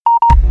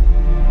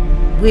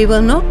We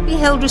will not be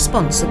held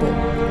responsible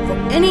for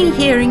any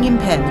hearing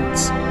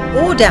impairments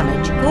or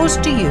damage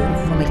caused to you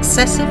from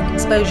excessive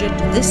exposure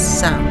to this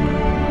sound.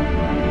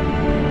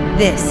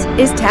 This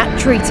is Tap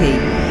Treaty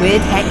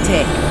with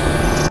Hectic.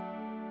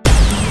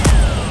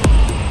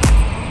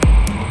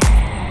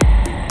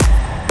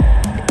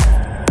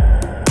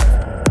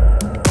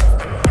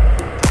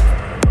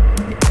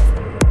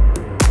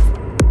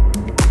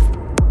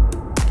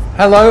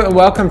 Hello and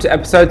welcome to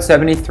episode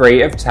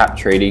 73 of Tap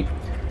Treaty.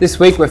 This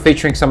week we're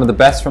featuring some of the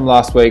best from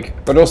last week,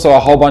 but also a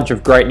whole bunch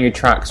of great new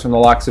tracks from the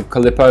likes of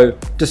Calippo,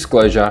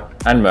 Disclosure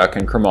and Merck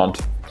and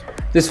Cremont.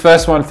 This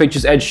first one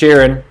features Ed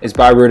Sheeran, is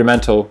by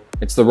Rudimental.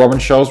 It's the Robin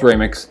Schulz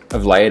remix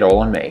of Lay It All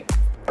On Me.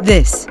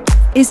 This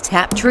is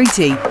Tap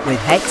Treaty with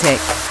Hectic.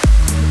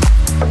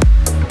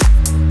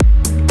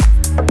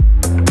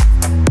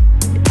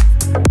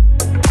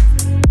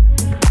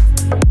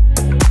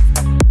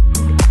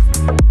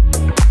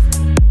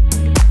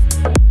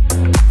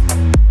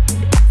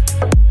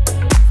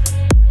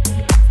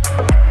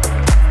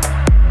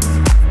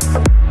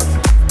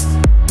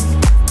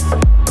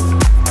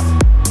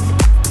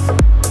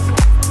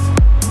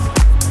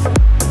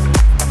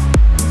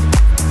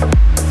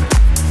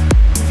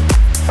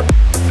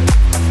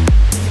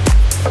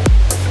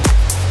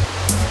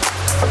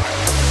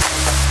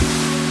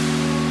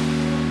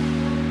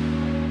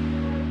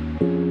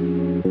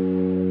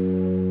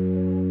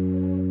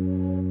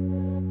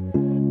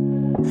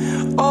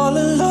 All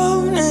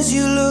alone as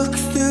you look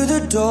through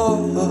the door,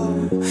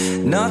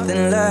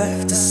 nothing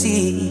left to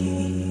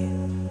see.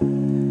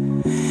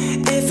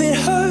 If it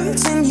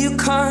hurts and you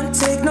can't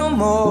take no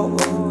more,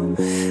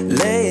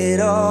 lay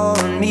it all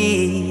on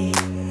me.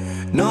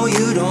 No,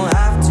 you don't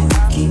have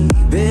to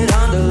keep it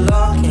under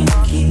lock and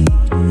key,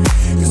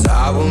 'cause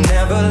I will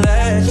never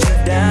let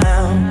you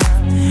down.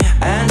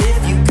 And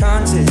if you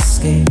can't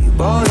escape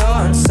all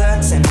your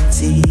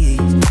uncertainties,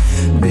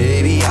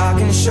 baby, I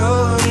can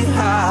show you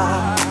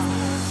how.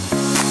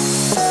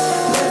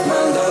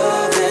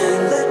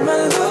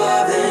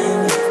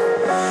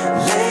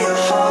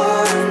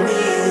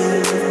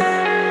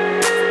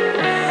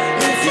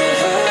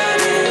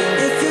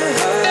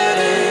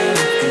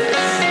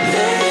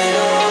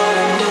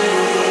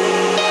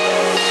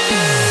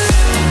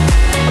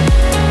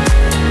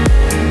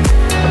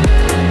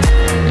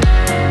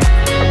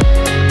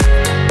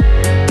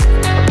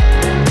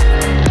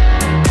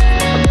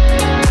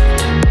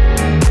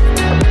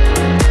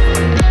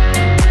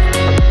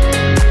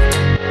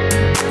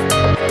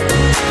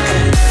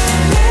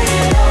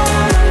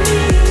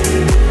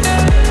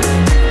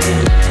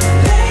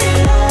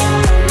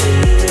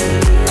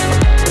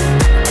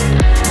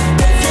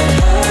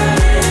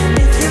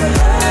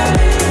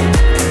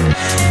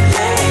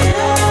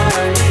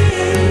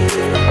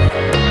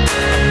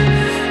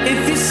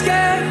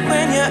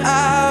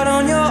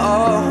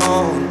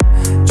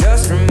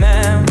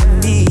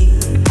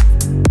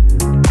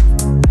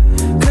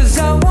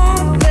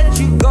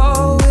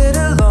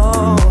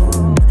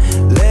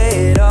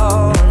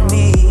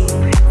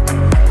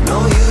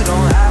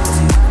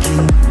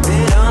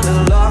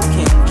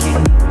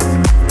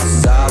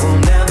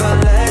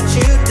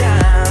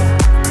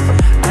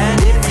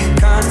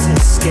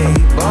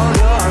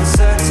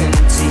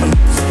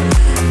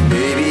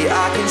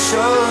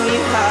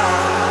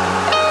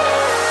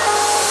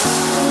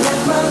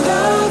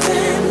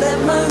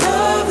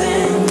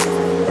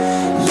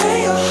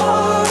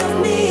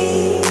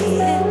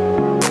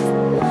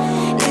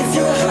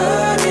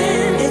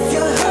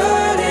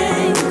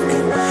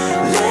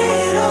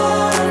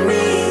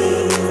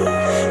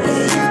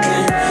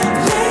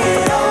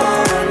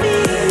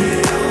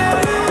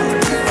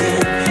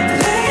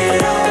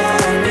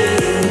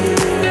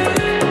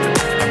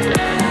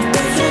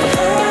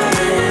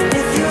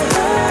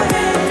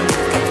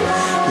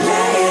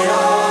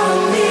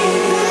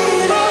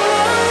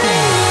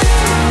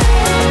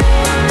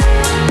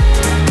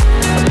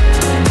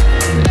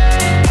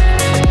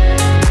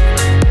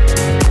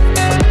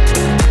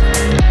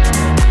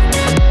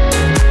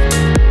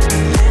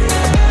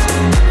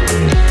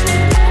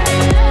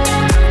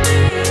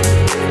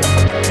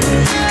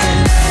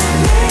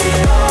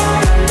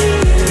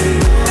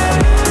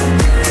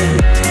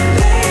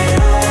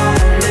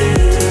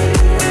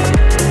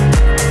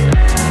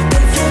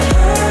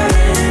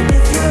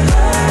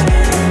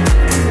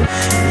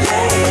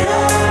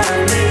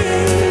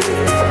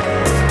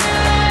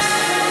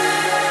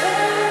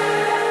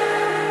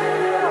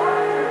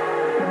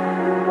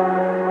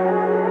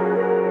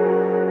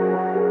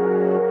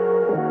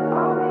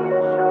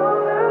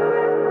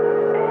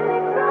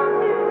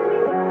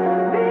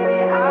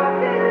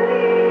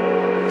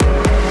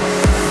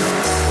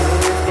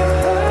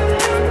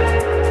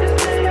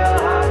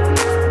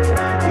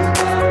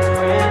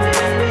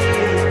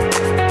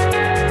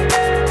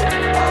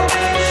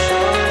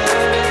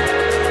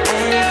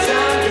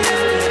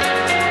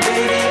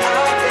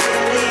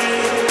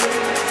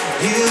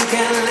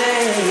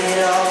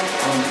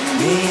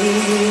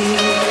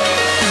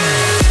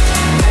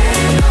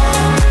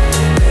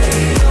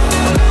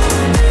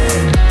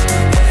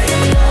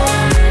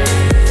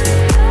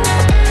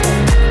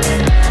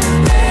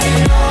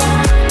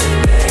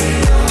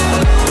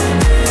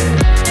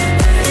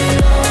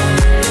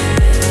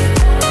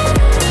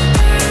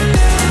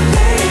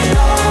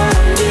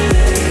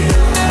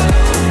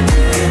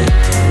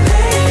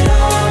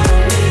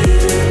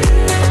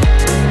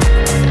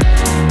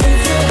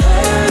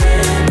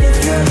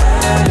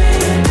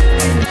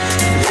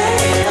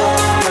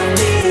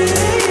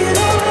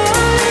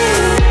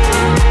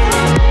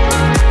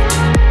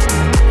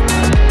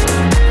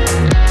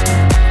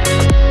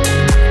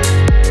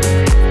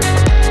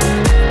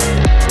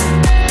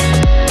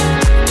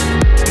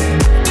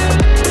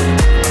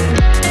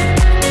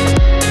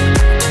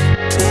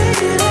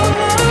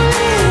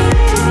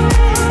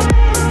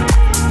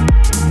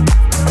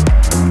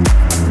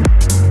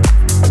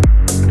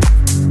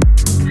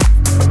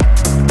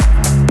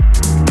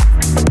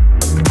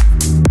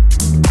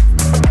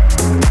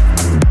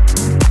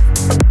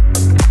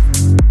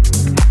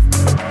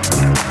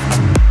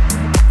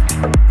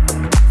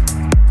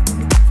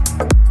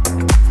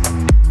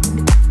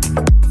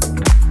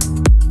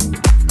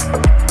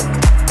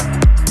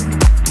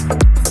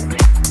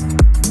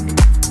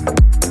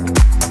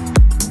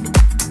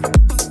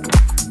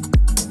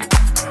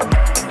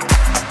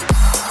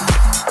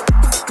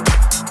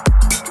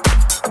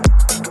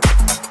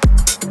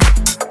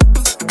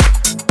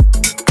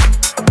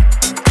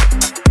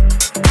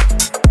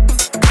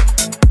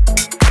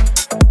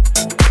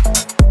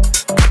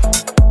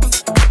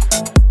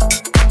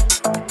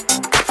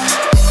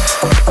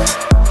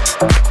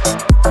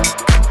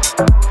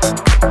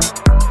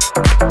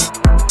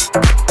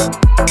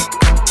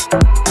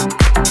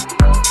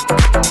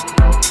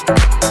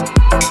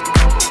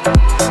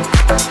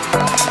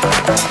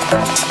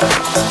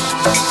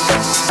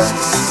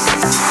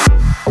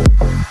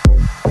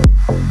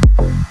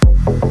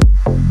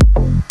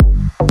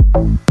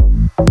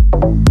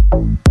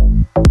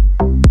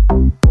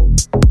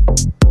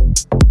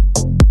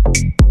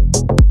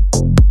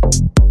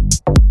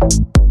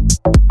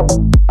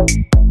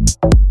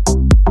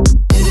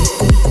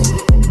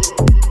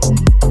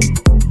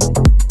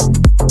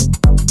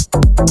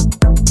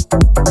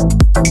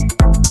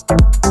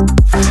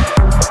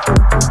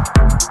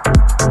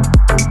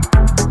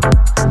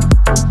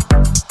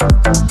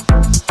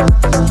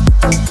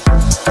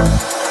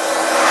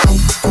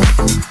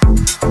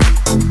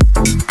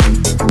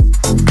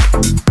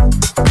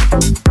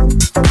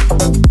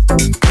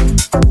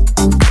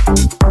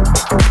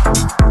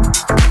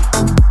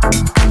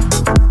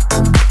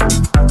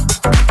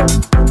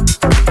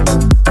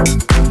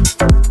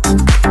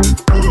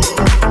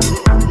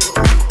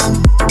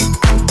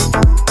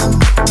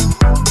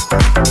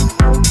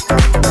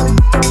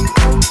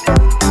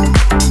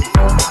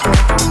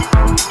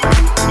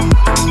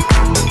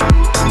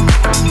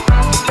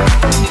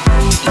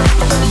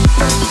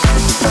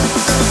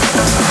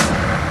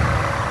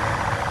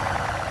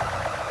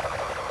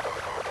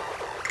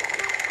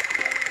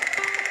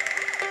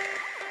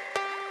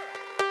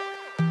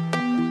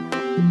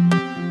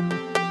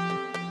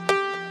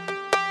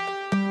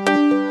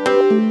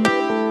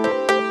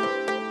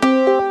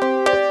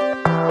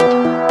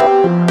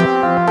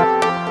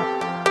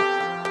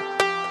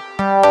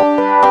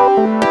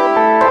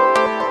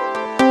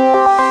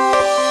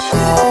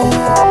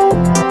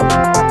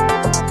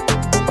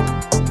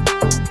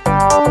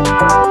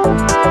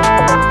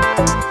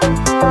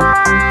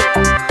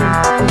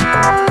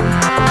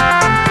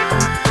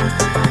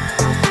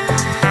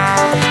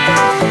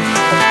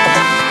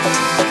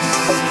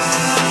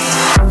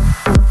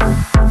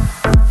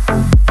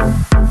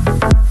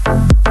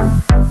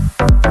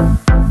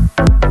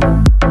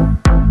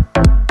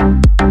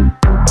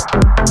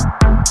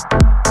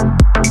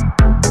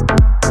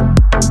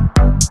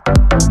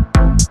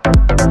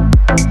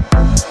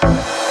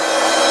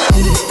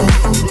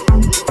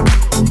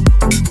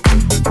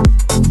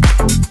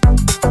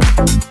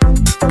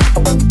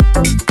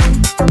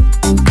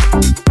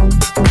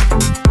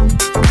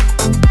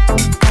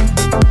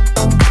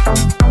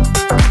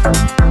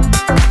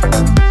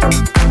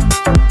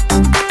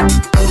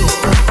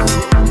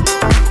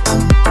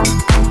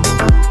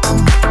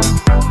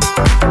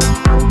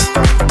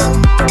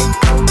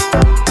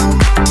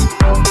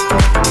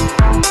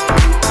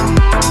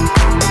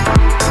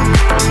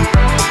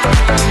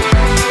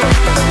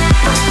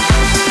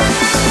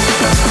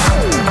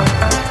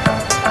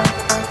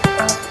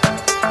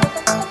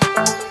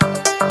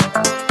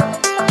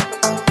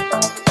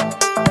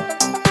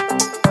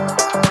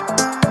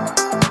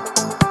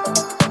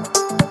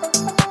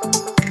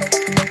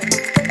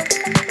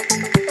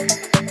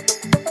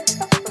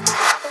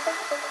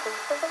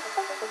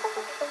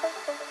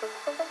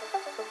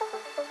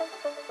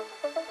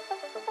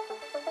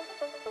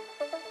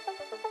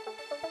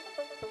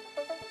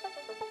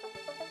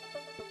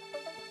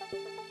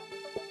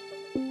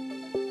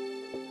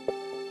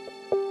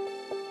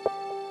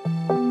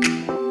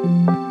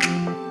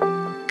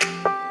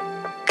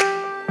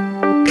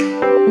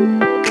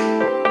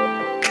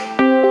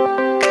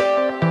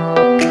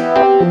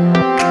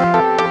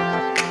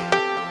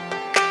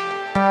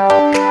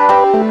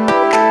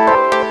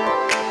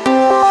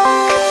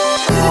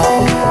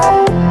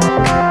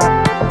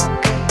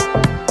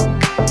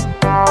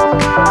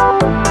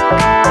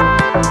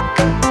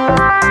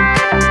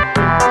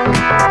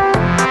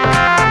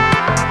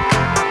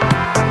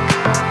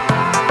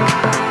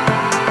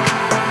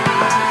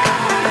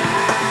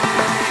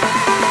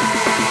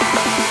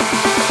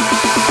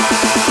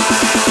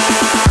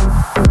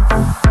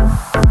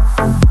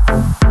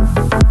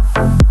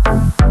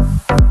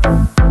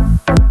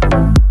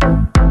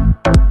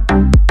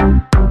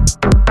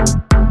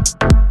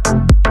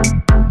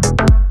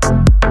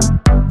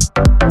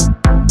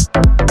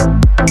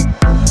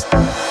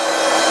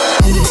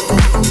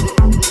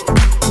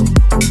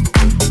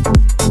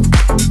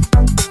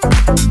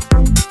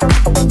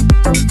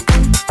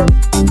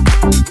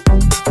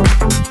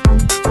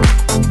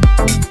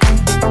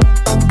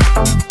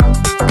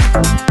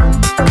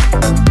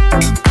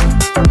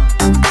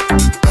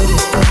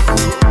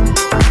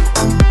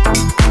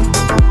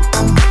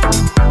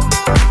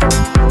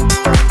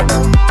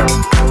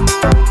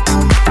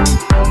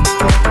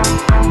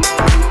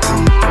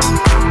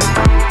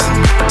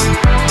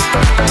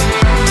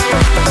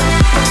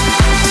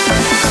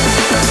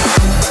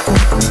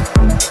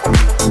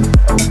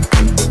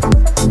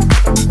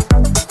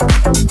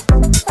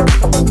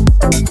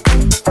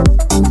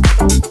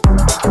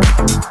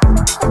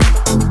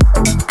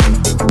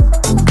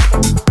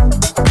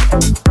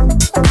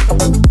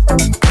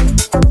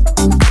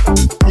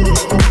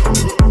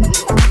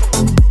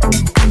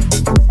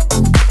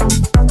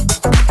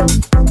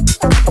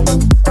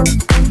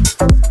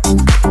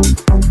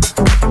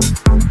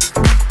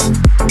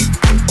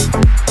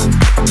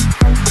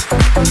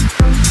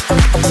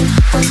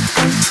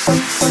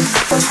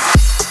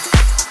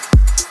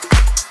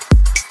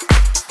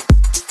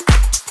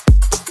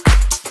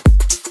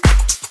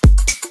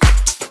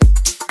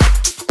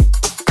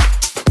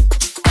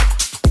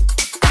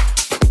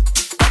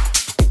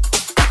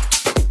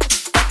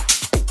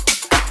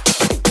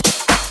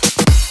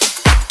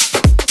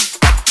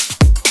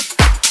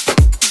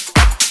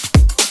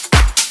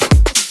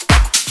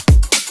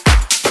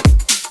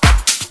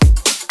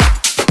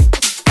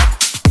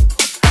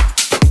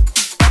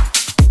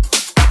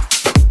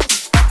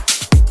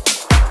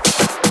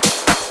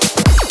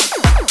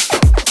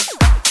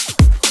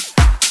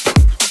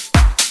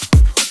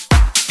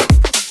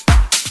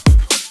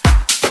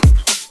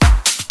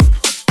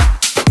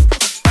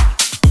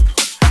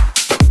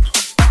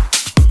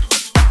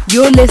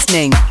 You're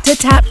listening to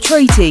Tap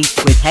Treaty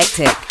with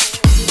Hectic.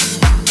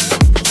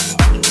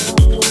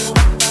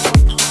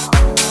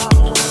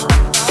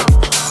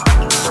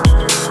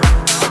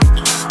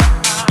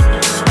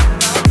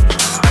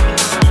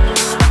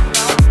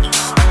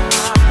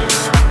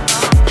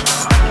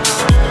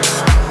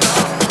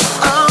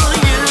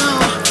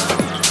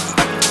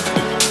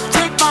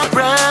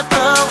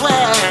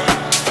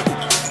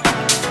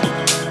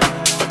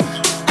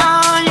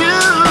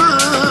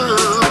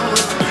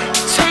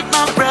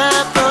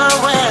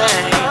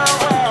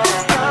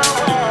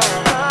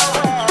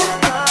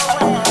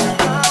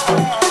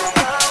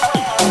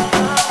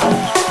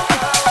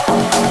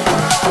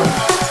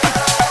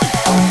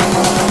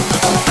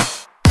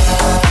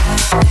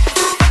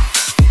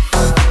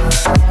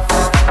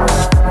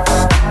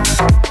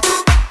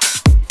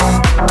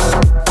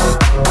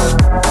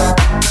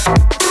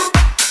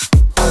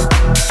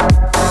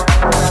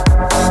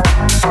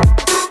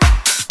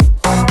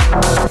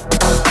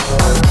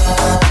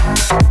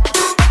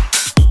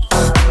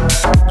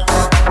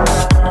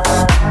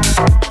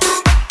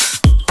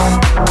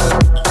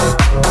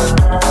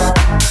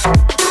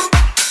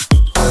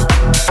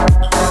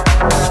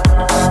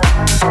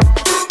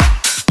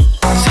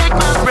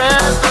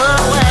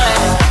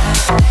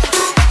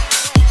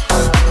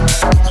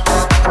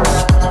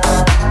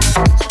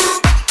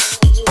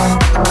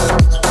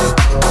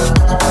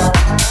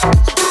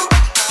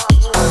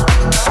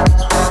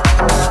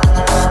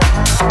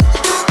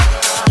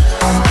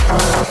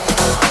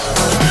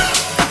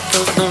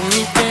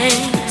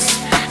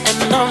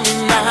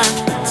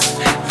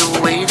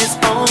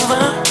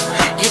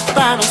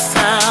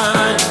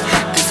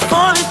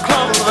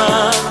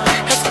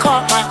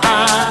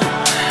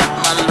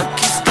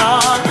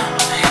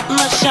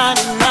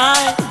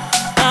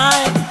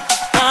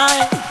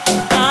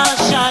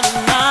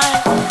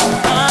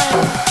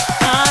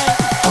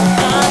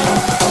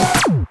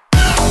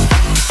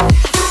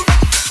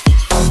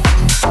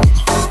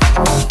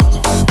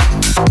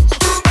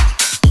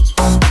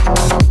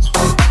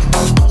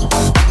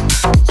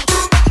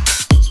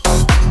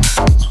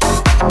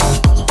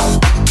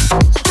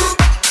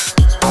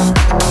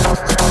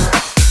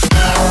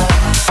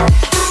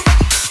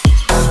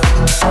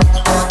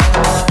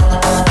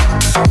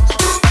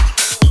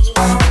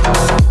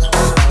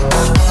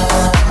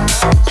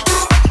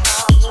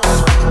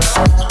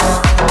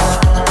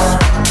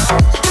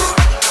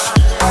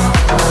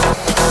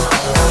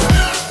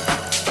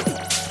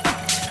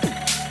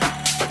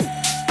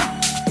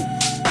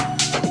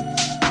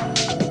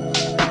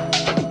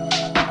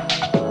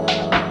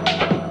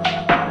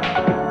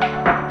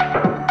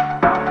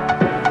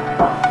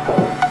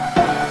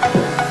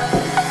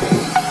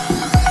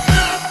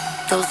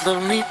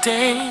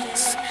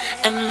 days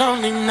and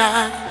lonely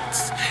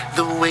nights.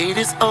 The wait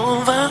is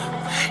over,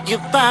 you're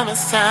by my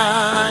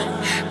side.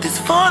 This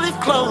four-leaf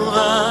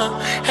clover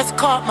has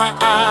caught my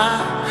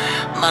eye.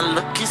 My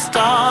lucky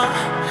star,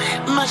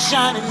 my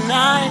shining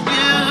knight.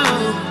 You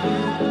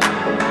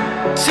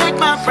take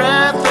my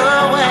breath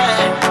away.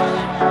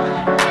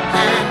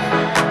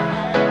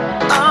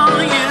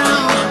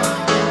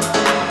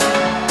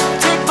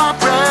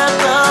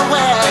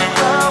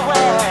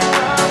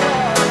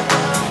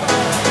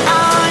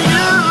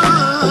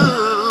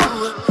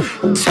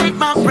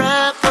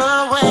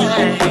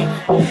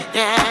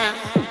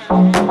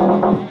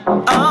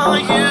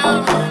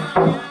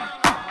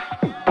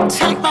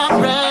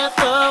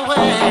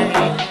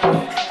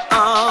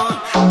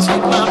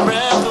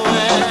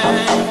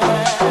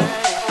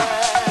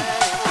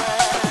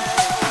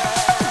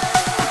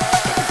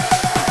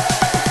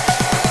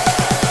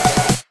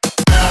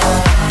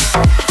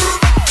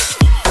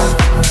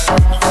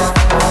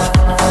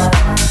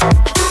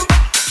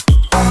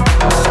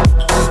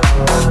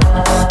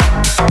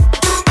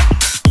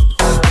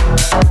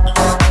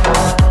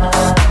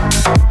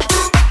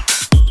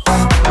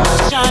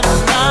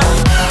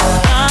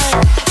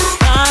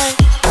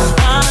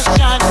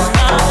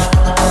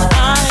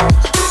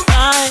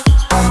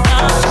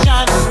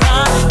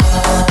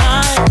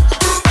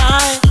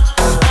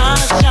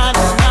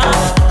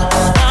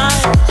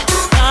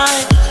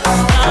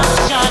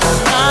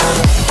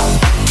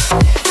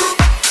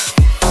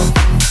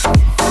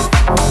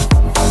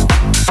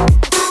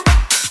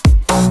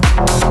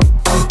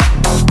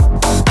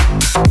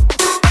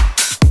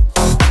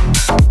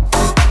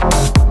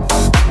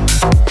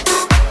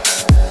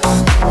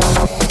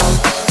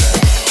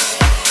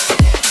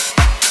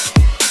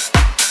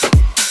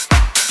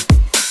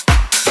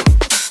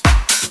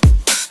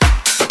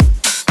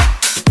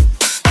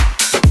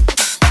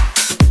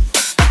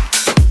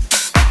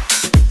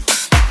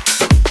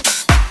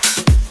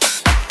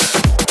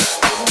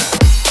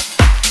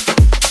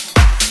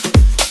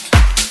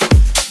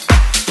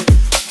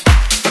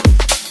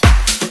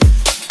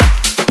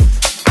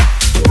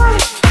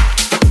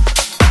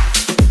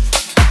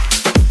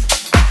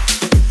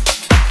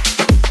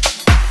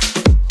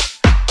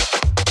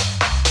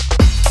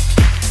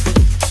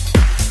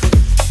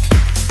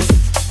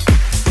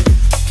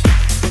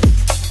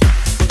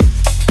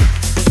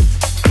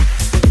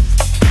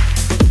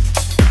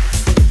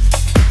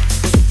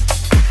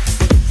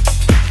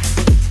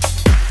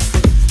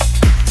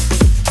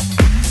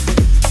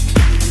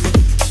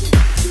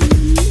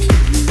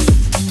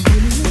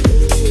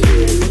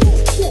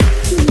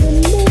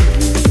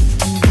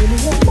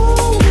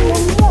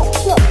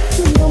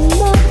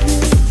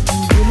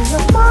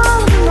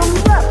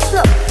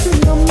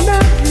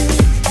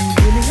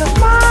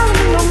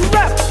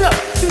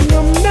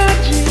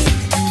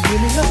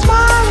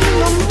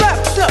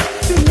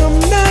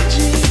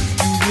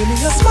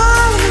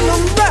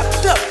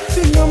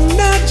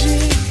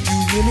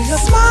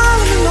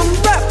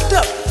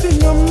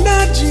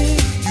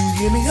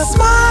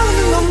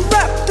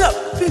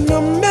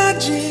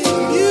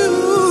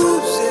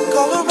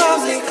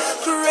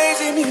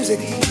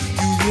 music.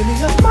 You hear me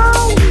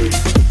smile.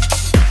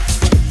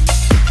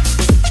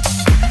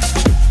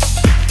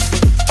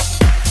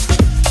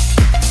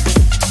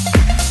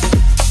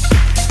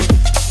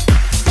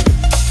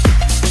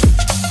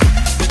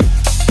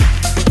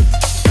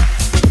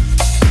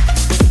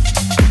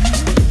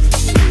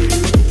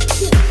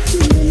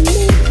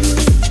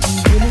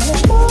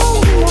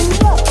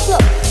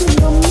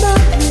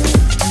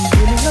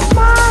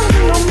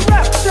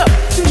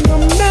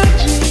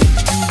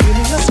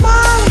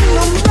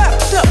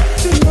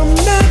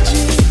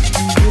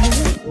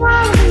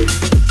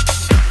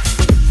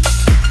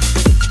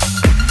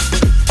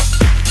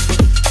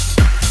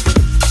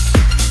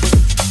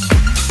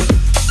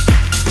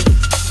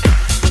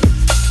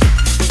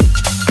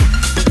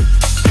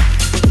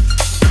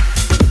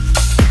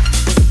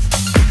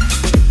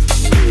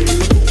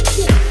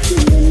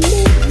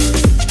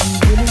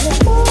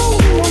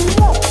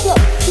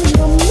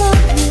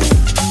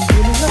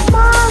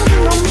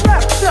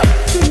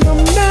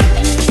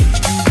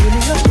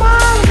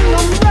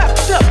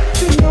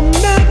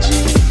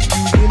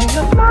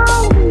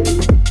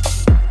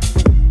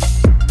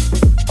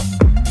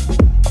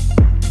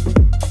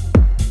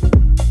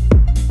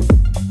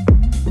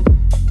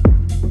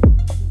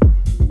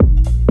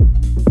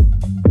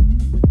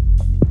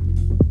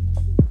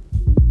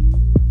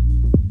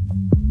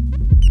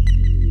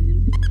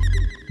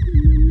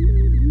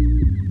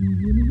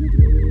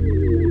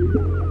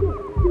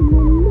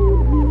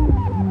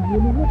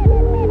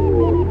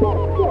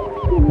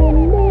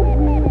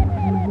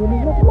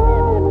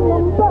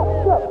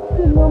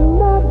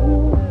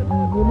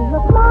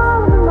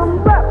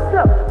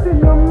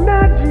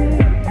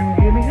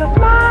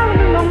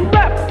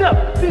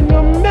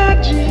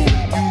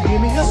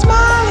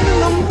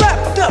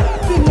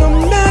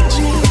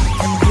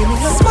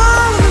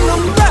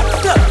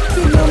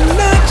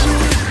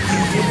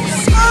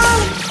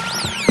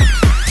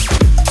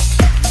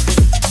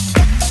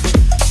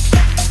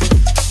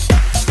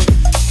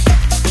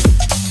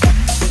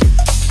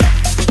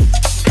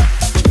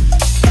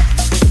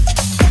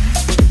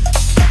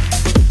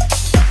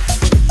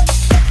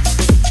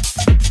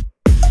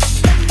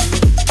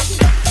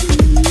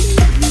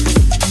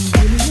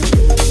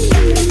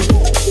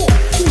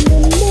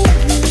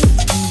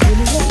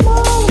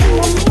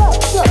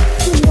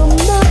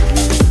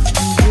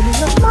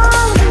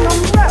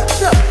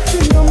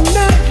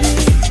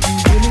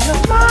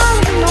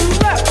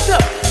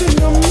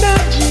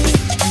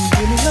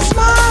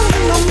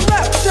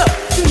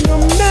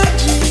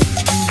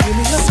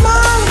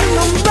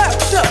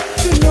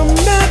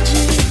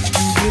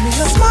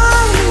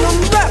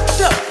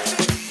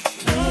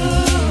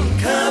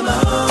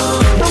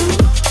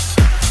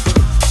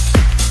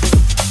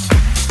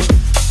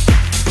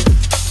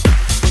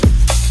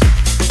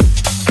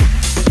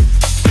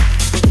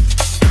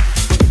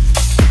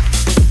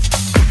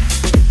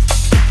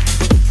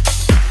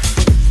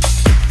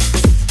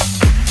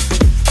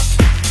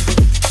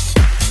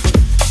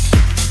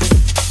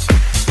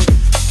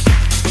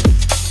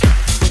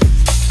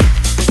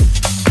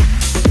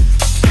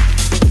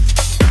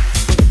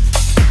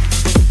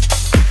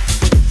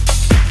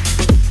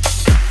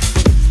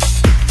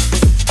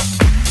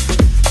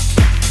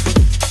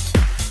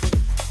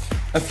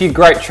 A few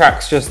great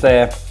tracks just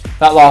there.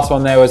 That last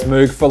one there was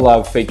Moog for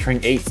Love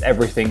featuring Eats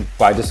Everything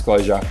by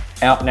Disclosure,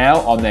 out now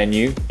on their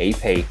new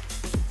EP.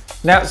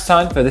 Now it's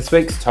time for this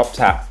week's Top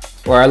Tap,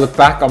 where I look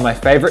back on my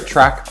favourite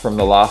track from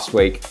the last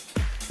week.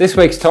 This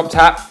week's Top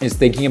Tap is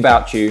Thinking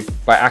About You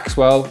by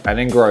Axwell and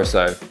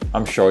Ingrosso.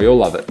 I'm sure you'll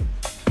love it.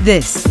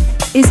 This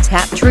is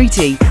Tap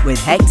Treaty with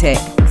Hectic.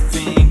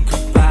 Think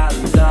about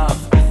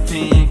love,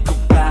 think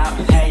about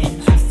hate,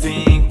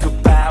 think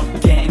about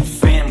getting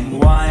thin,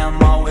 why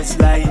I'm always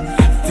late.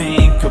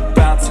 Think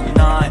about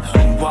tonight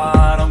and what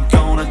I'm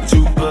gonna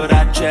do, but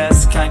I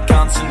just can't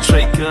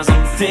concentrate cause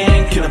I'm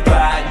thinking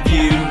about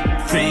you.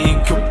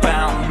 Think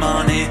about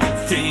money,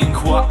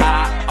 think what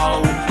I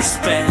owe.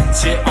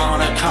 Spent it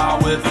on a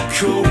car with a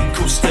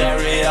cool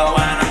stereo,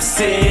 and I'm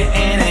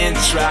sitting in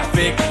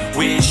traffic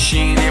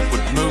wishing it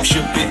would move.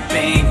 Should be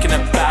thinking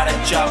about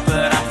a job,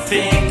 but I'm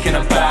thinking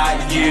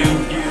about you.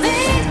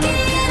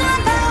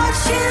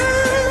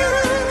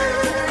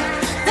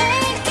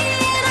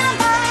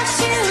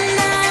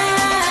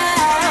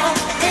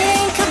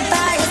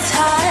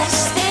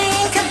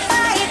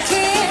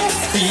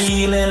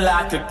 Feeling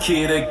like a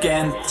kid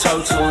again,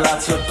 total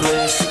utter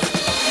bliss.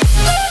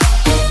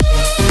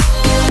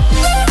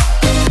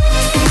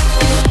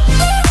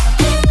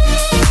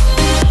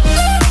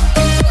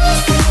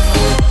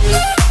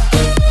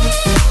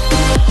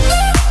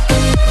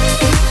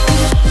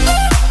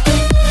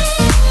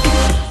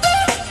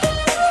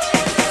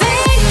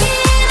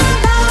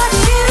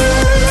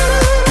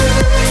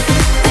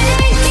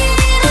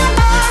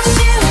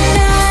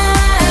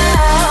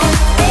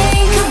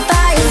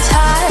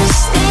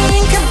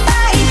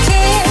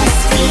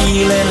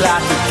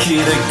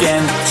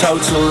 Again,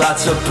 total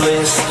utter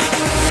bliss.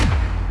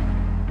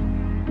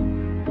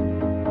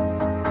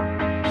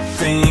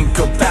 Think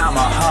about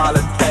my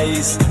holiday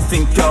ways,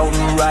 think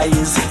golden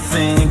rays.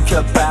 Think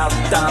about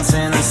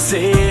dancing and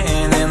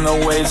sitting in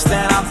the waves.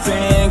 Then I'm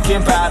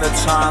thinking about a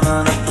time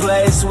and a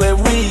place where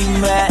we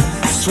met,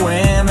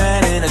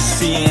 swimming in a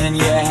sea and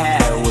your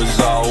hair was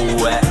all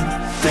wet.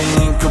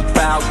 Think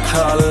about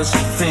colors,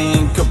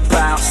 think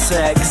about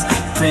sex.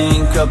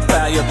 Think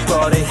about your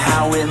body,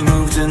 how it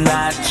moved in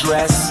that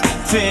dress.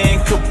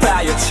 Think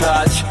about your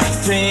touch,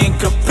 think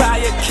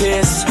about your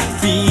kiss.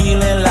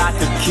 Feeling like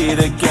a kid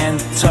again,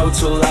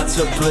 total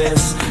utter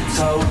bliss.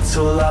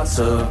 Total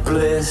utter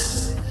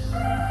bliss.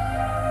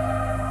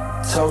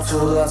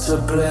 Total utter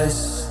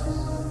bliss.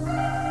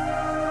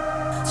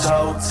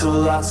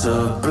 Total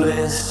utter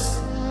bliss.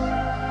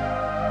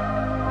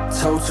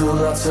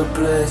 Total utter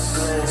bliss.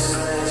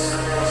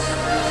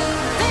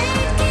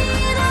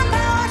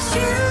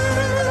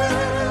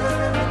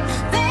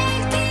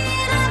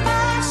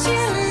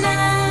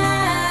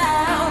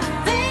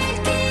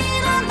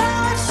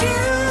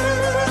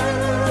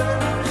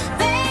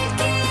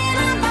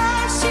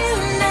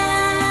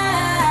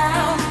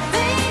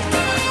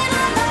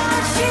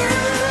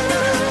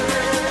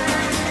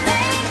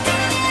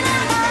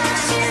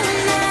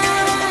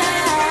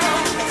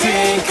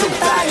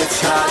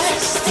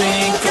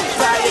 Think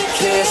about your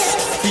kiss,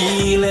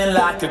 feeling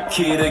like a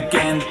kid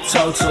again,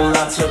 total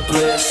utter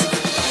bliss.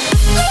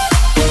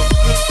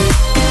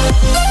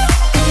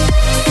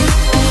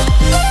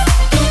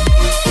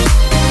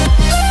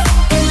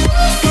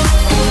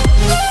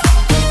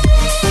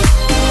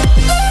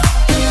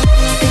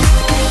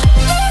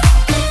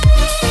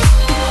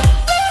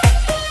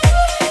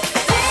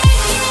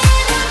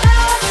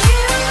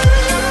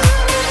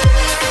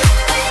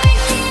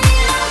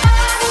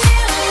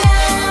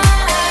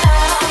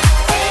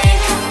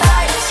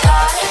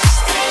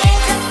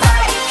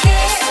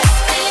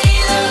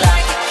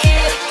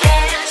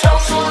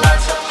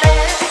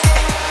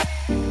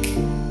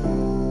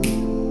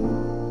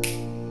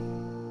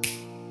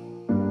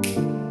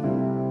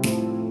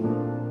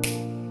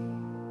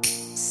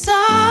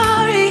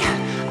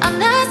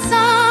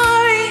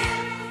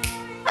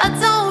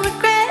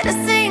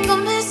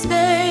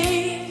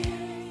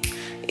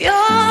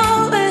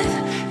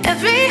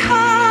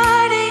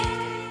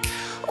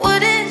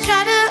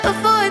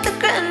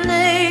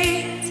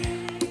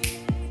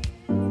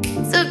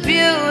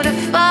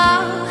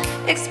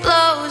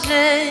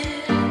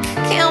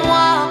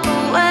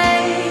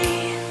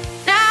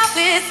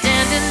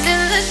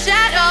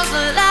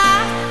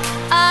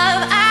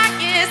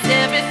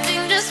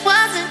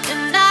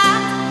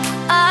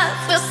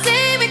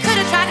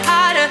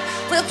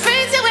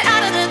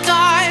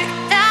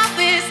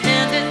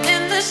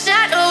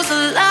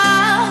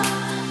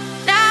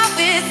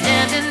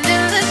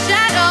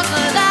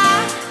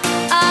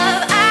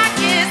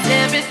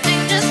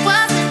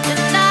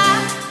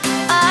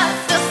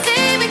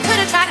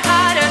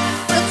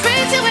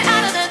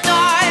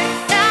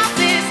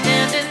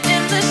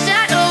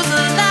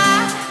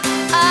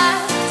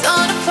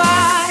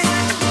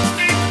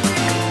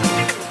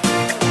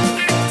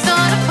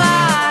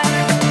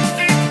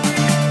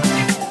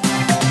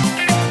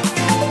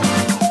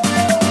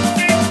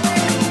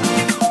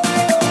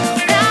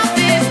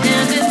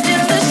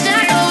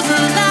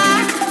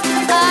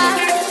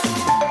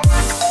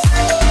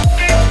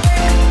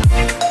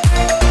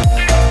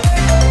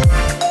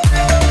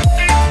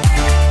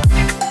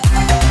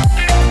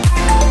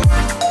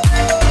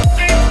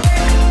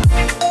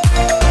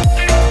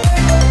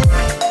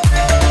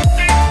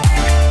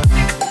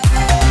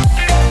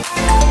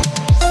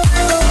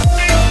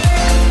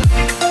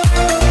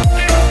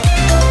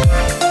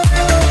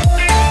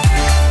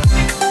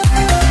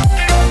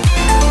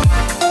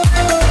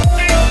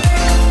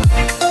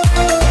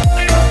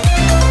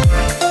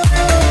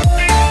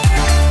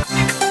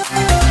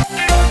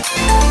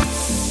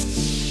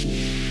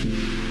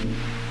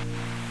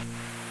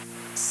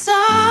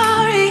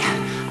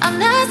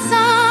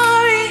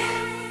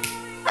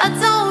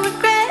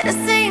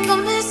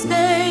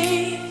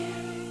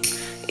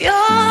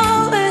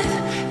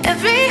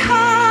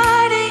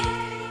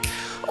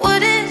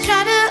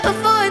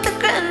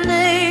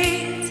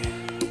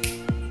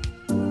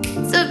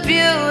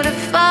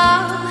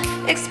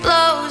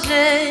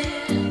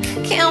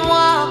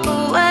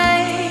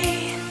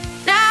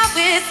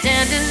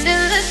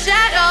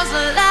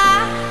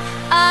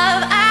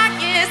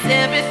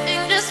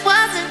 Everything just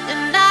wasn't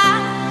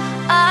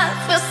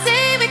enough. We'll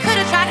see, we could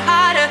have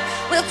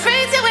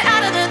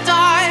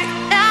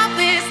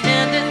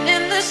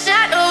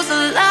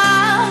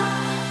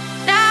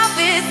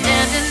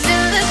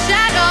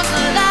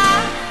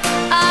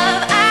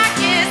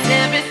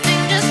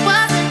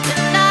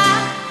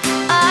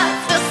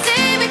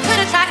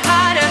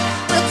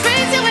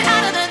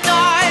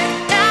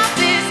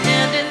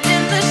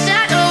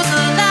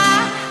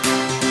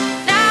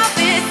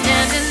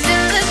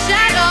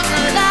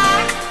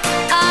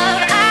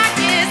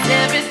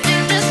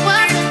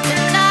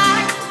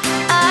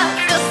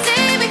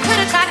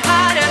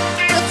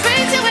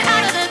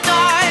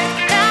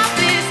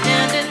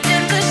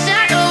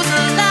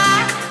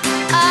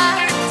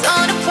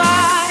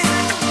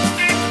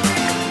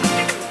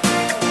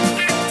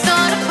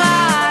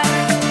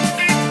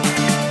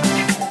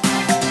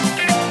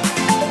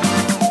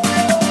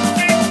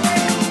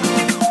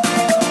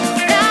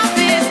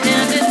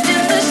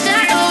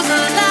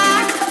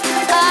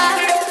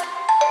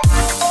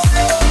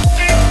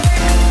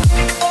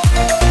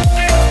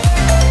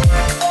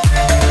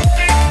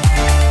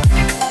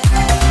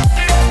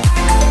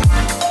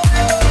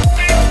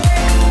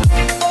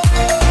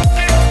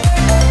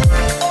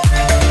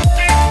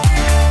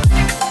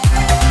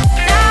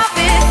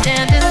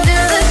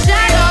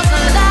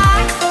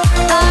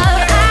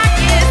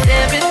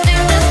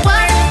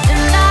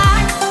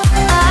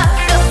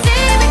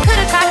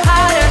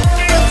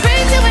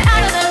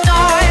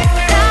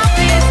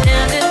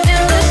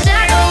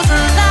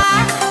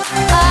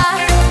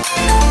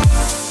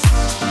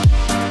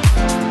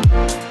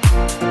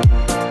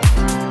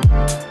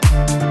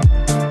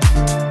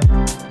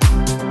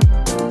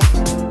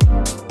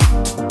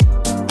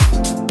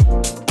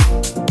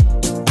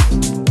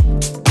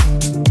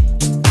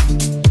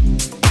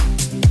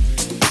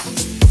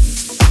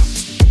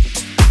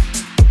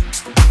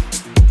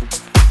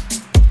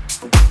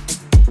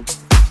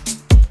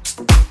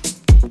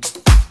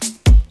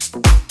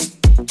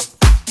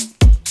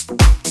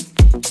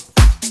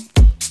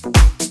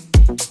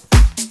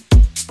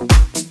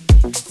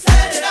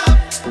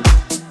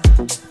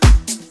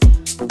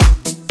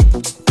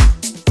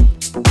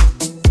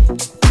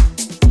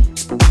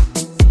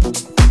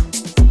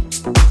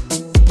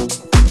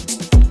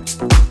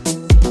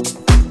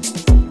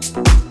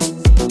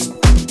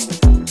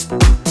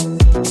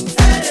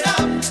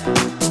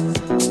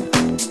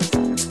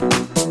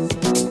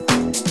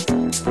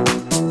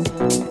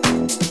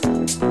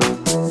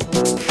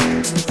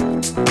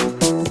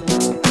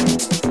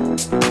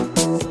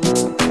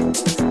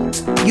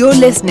You're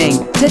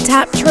listening to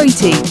Tap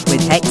Treaty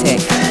with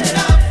Hectic.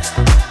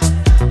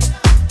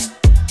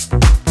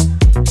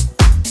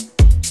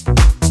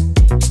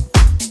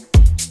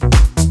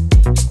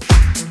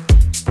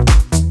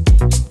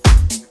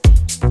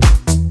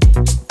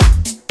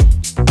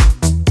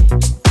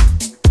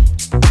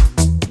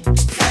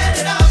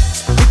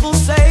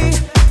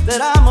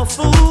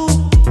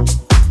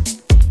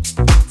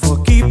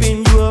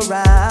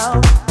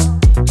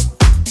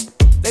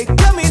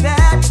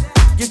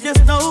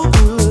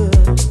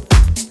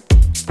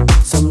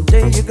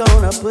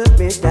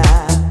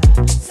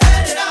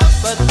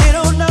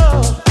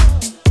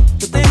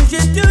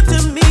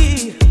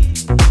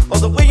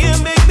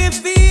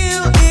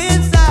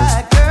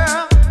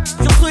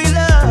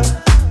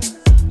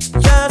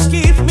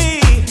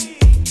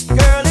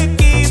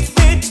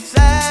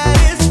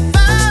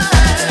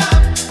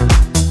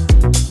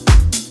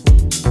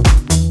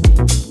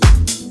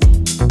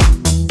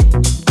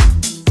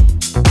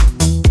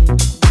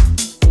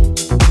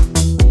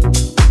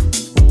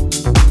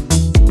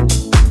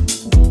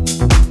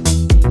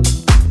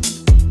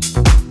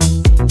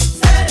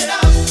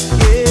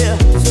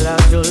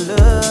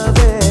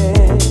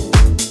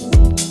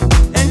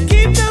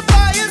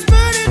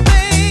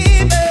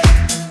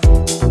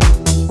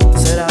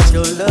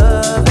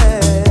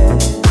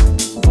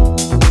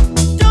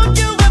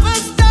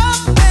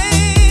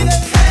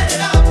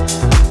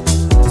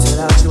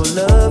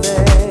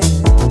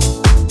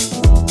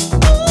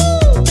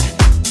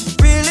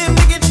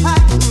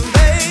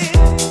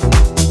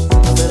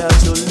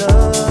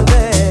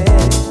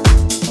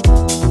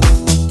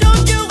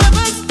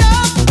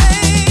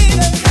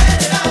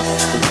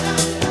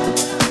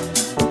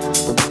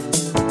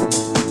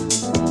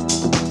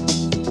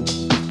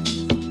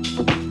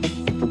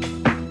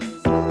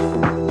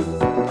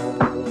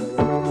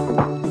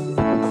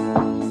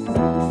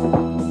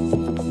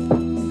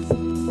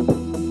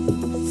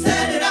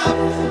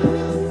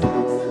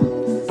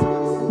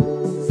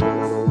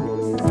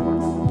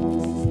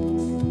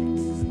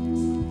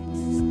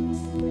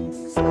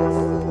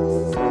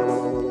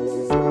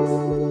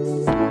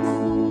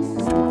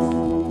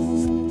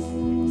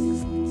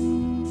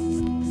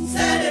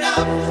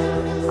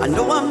 I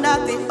know I'm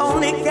not the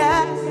only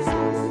guy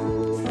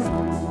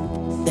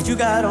that you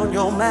got on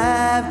your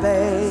mind,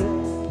 babe.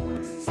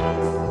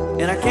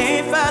 And I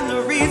can't find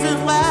the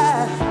reasons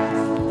why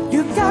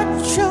you got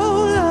your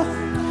love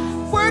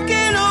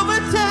working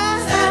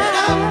overtime.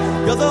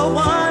 You're the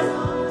one,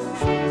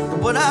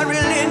 what I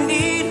really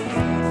need,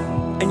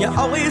 and you're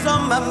always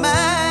on my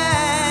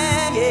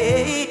mind.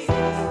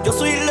 Yeah. Your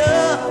sweet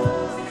love,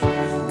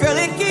 girl,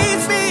 it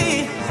keeps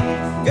me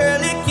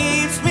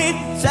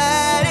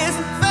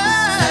satisfied.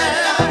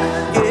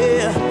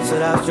 Yeah,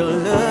 set out your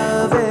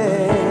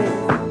loving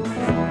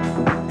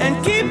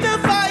and keep the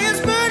fires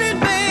burning,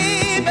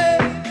 baby.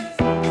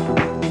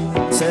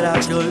 Set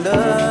out your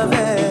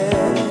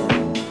loving,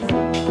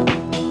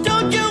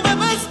 don't you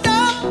ever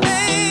stop,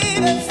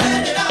 baby.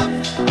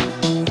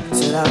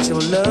 Set out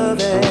your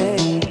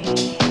loving.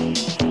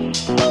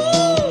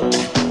 Ooh,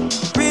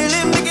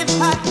 really make it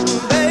hot,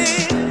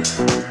 baby.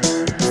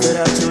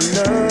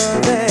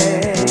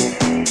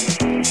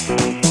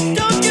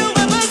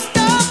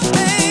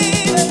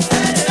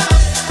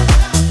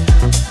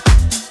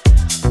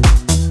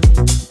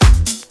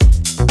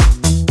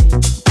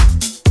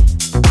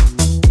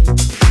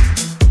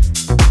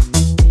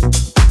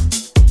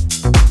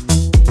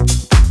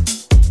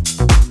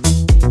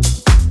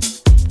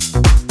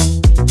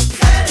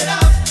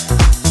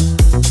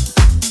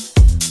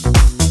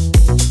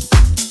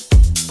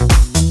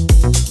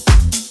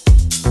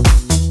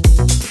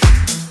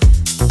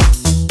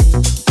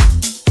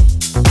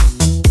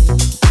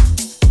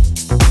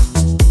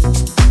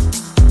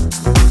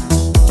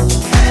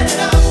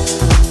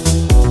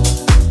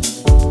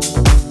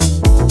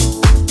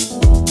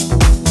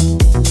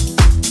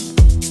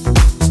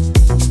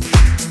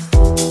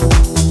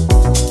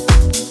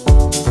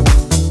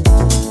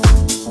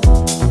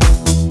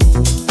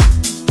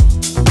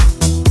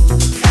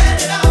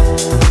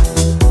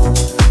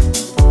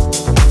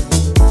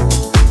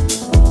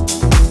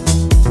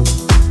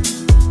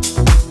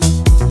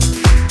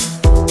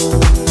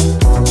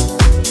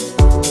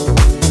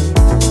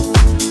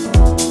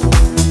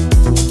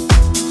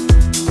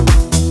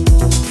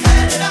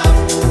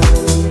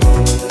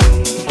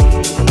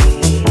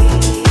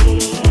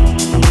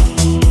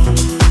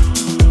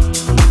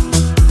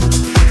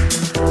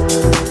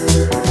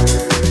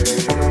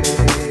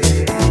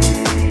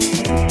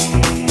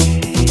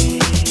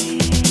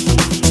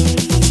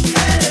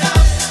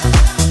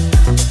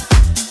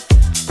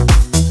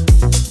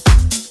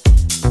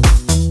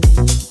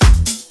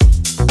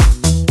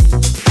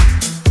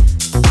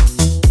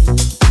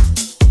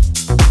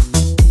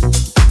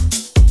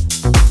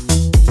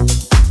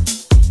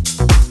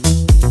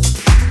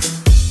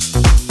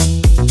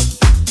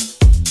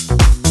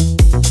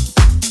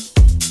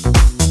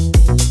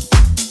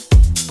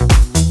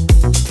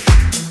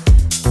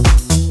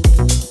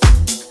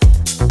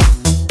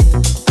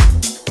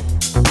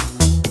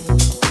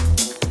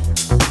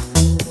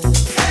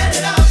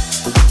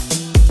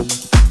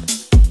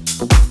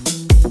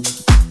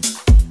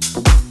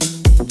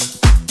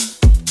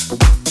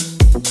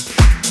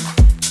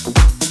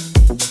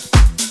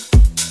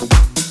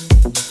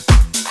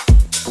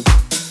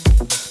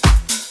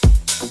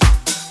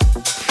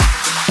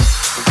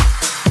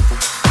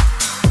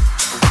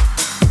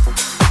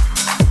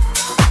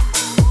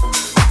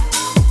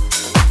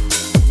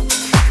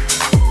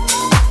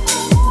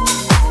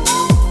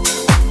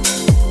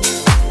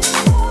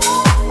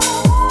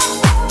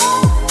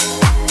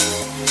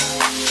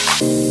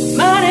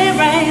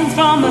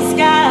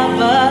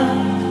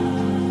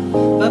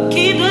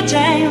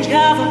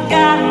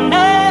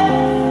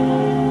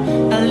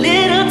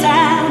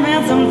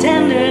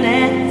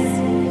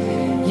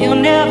 You'll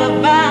never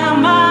buy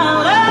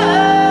my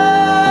love.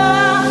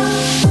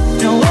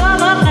 No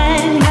other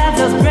thing that's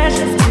as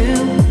precious to.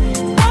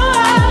 No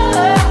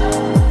other,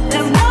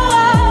 there's no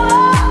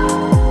other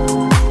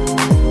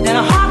than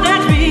a heart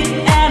that's real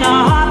and a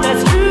heart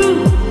that's true.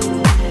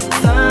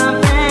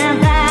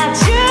 Something that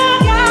you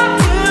got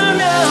to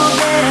know,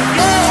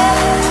 baby.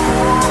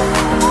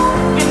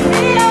 Give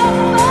me your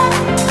love.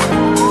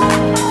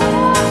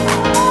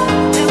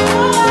 There's no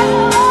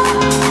other.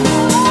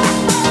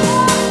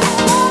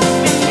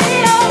 Give me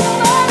your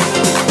love.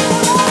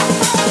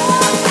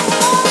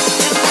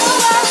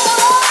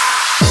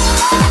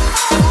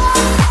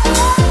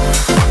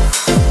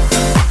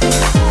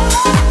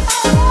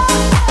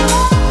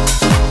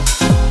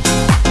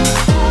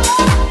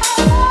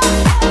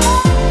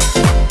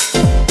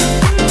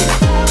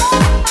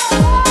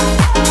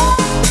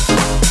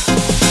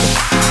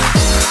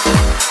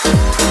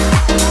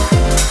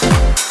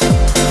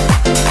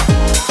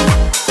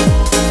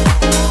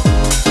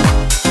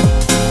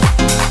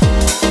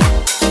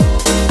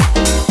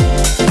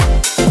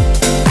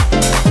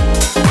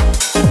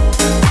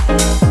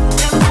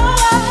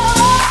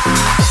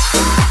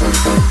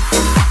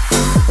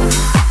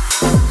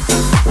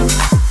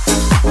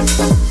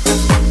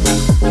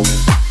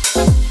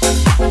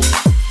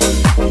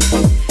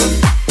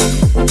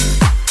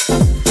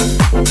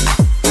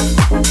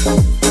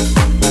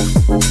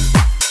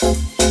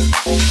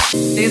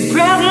 These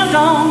presents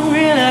don't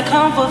really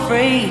come for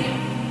free.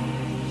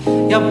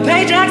 Your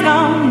paycheck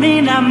don't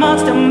mean that much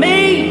to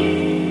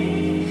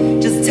me.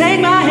 Just take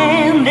my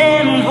hand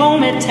and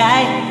hold me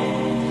tight.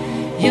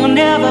 You'll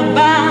never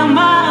buy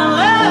my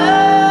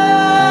love.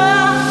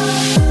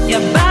 You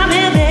buy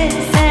me this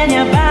and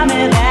you buy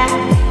me that.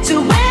 To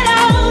win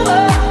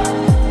over,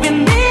 win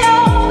me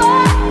over.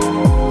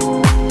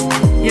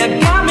 You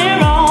got me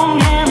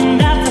wrong and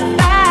that's a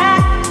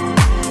fact.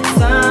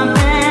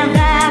 Something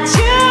that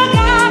you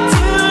got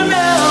to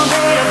know,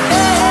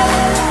 baby.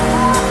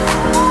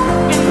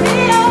 Win me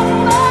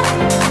over.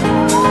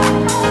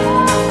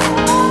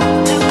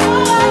 There's no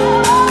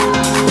other.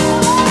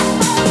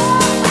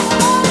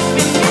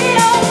 Win me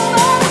over. There's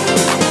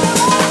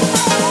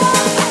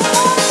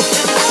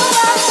no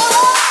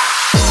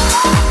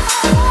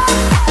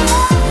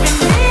other. Win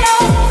me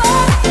over.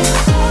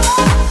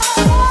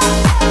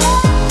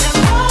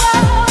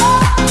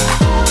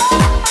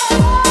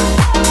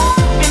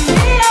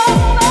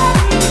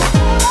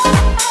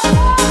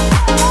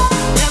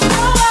 There's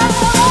no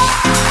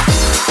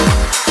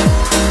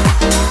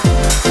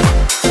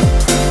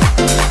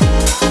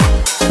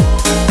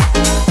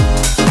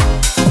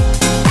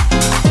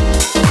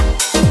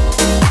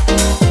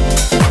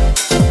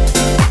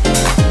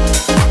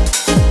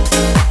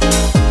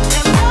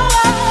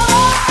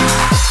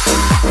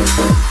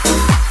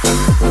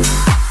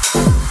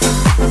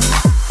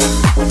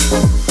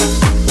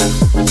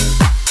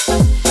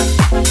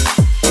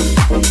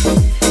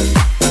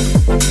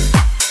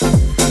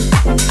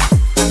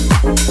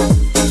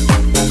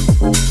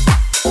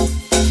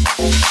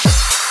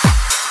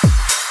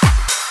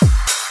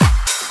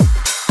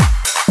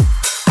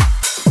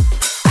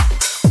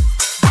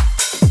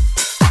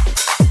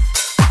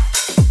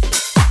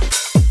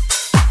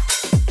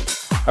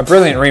A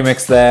brilliant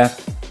remix there.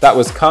 That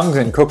was Kungs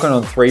and Cookin'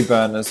 on 3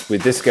 Burners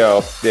with This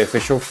Girl, the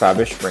official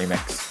Fabish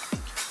remix.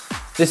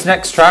 This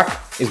next track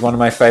is one of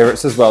my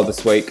favourites as well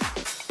this week.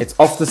 It's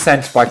Off the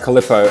Scent by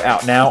Calippo,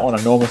 out now on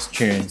Enormous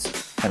Tunes,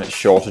 and it's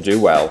sure to do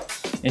well.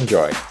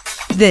 Enjoy.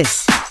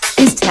 This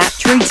is Tap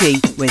Treaty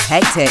with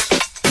Hectic.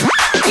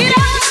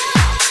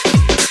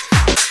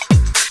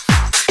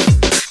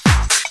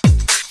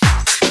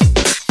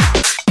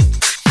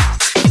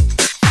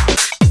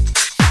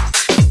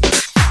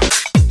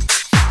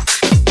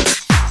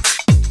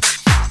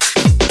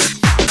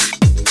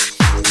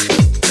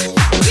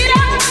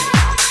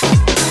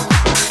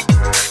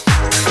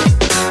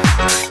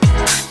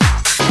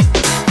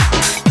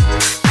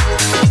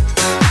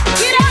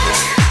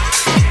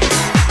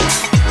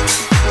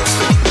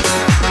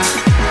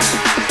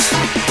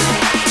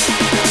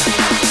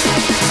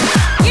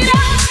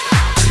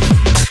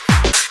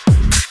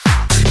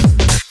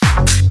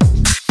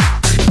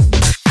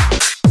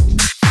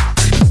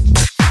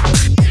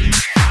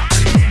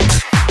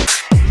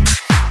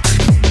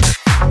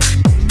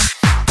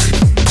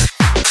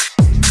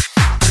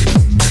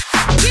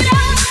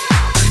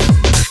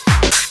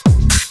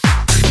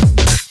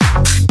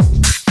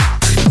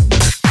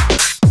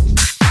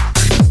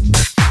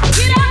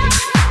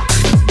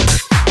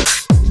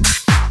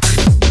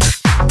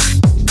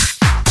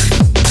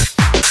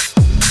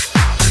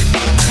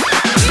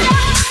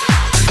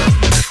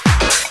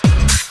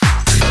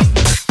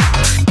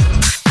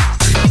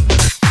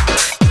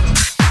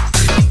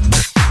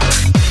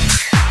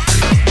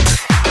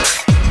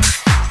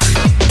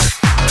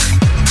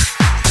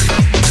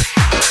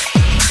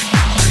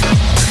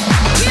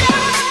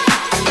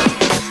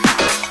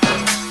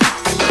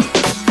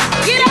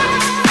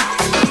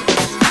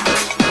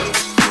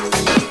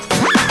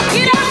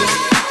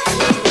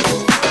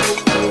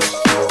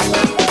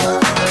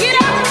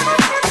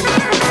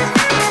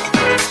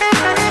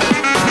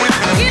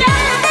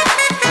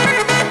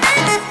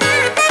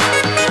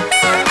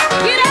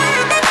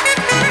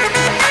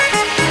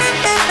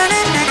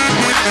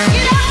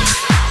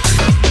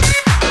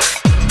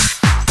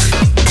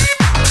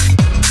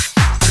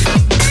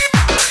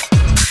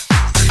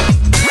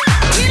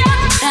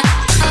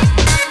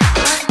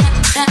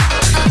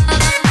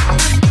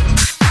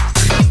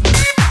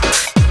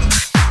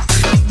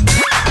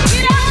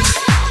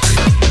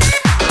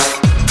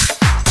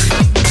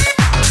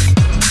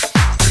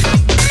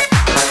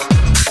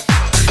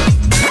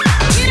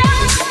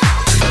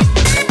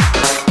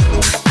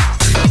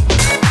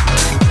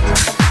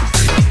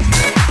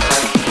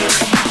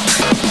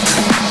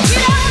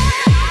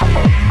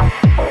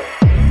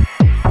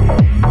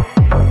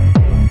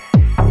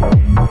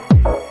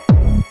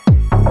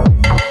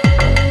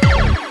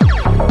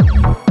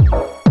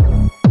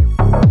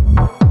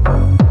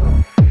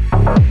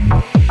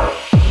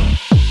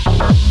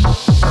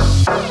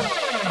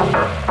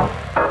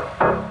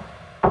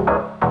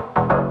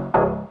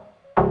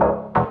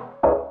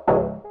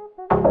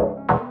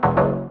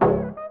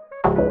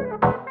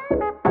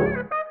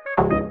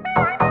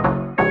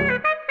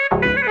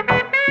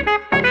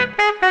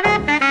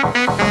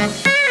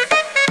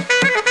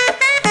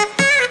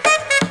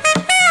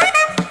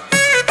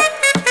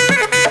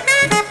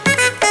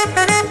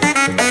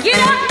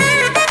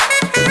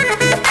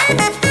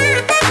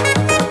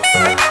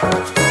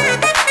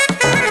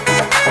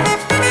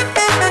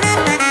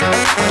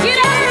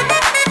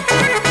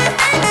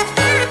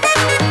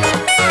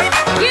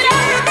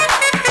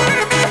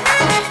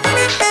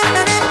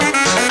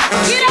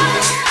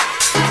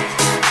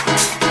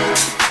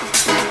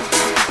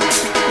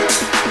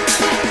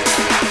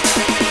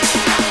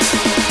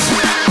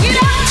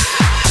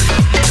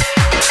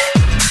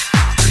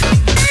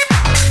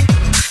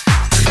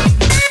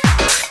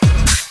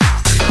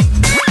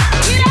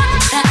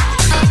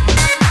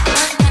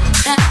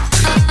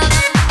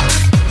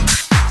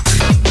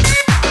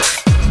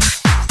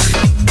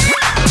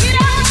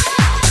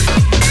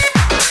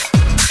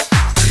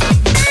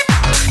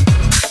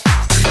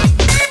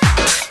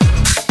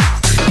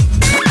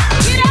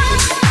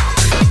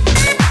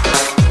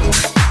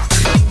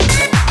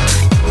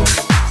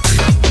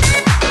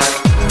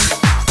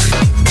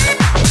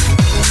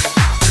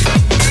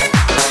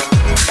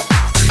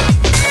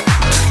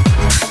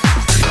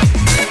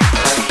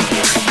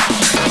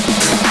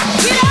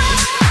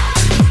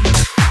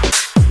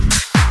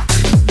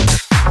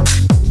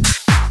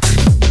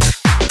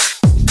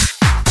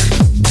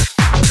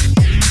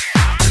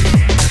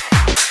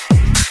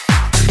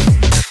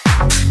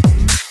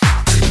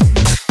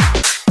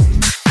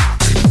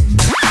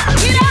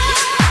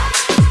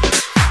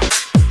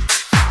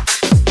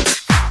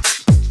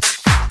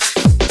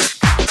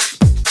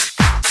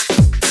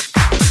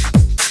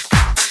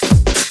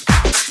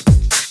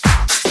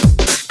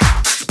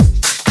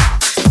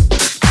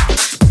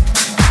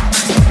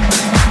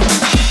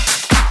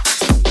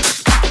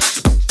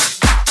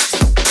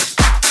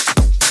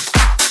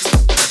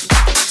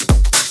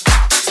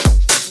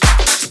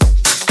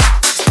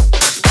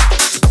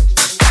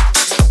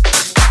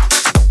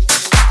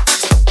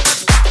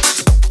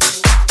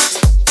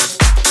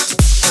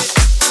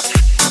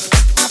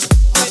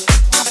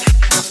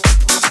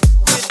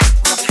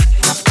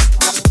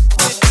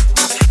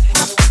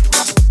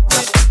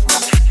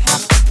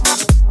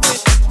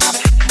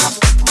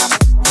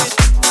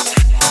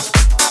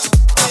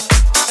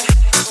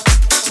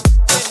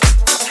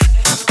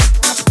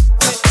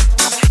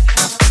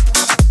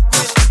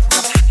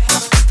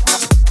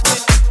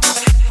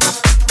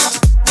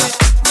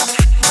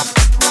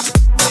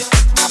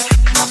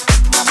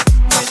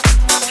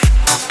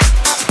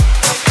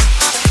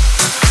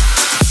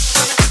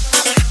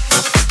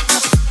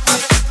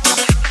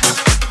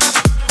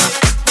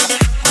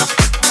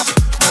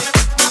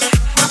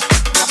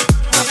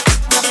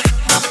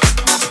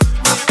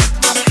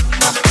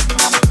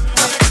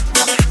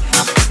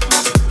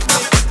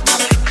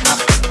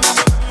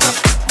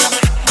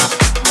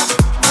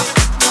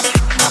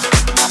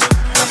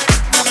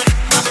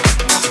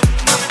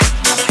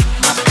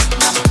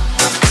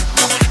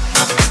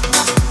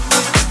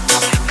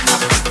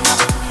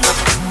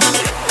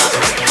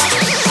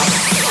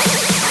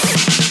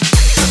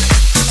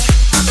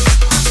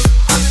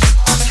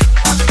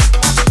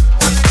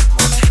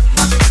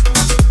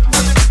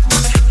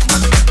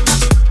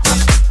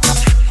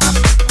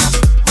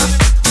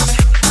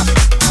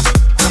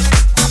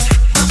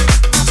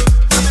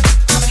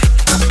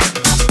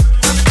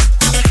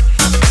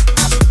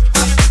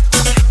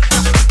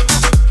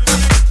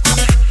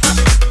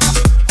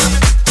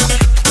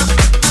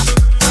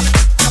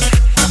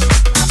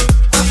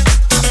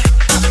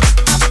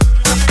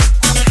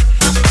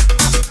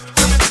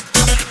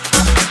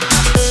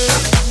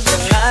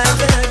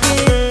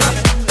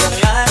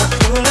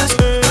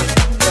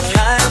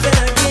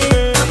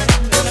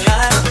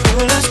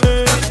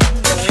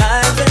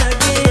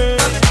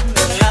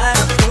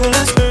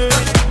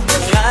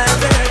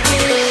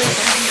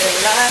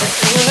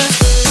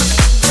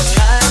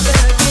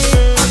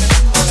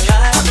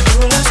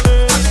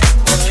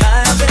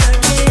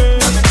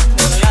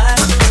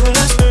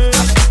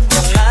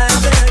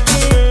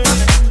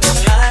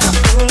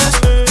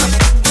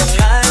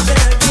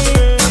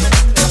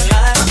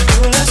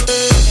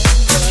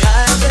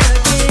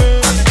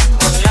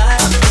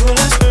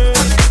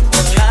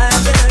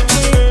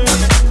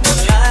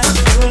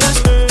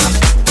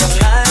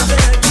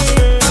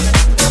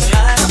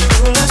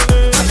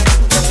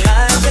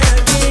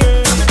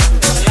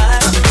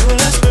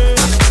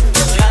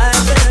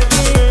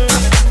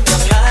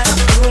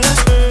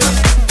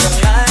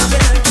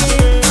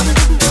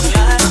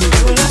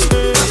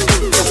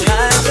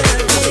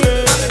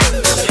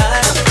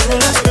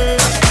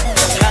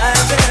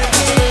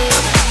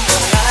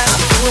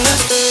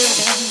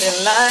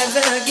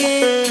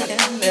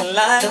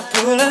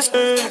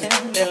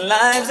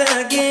 lives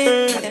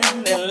again,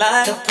 their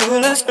lives to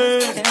pull us,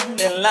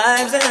 their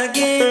lives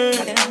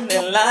again,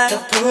 their lives to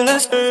pull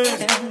us,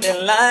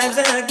 their lives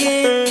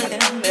again,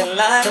 their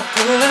lives to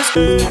pull us,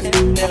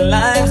 their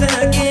lives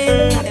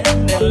again,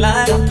 their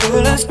lives to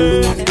pull us,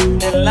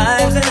 their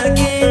lives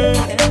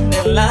again,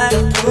 their lives to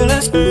pull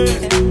us, their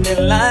lives again, their lives to pull us,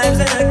 their lives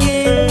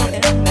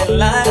again, their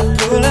lives to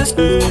pull us,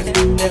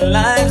 their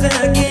lives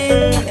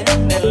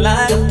again, their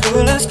lives to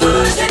pull us,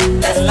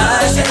 their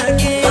lives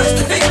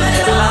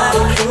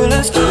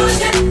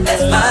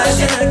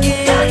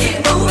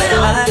again,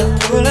 their lives to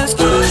pull us,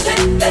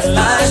 their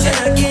lives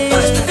again,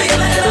 their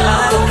lives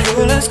to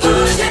pull us,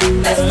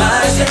 their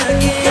lives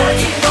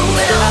again,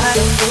 their lives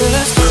to pull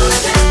us.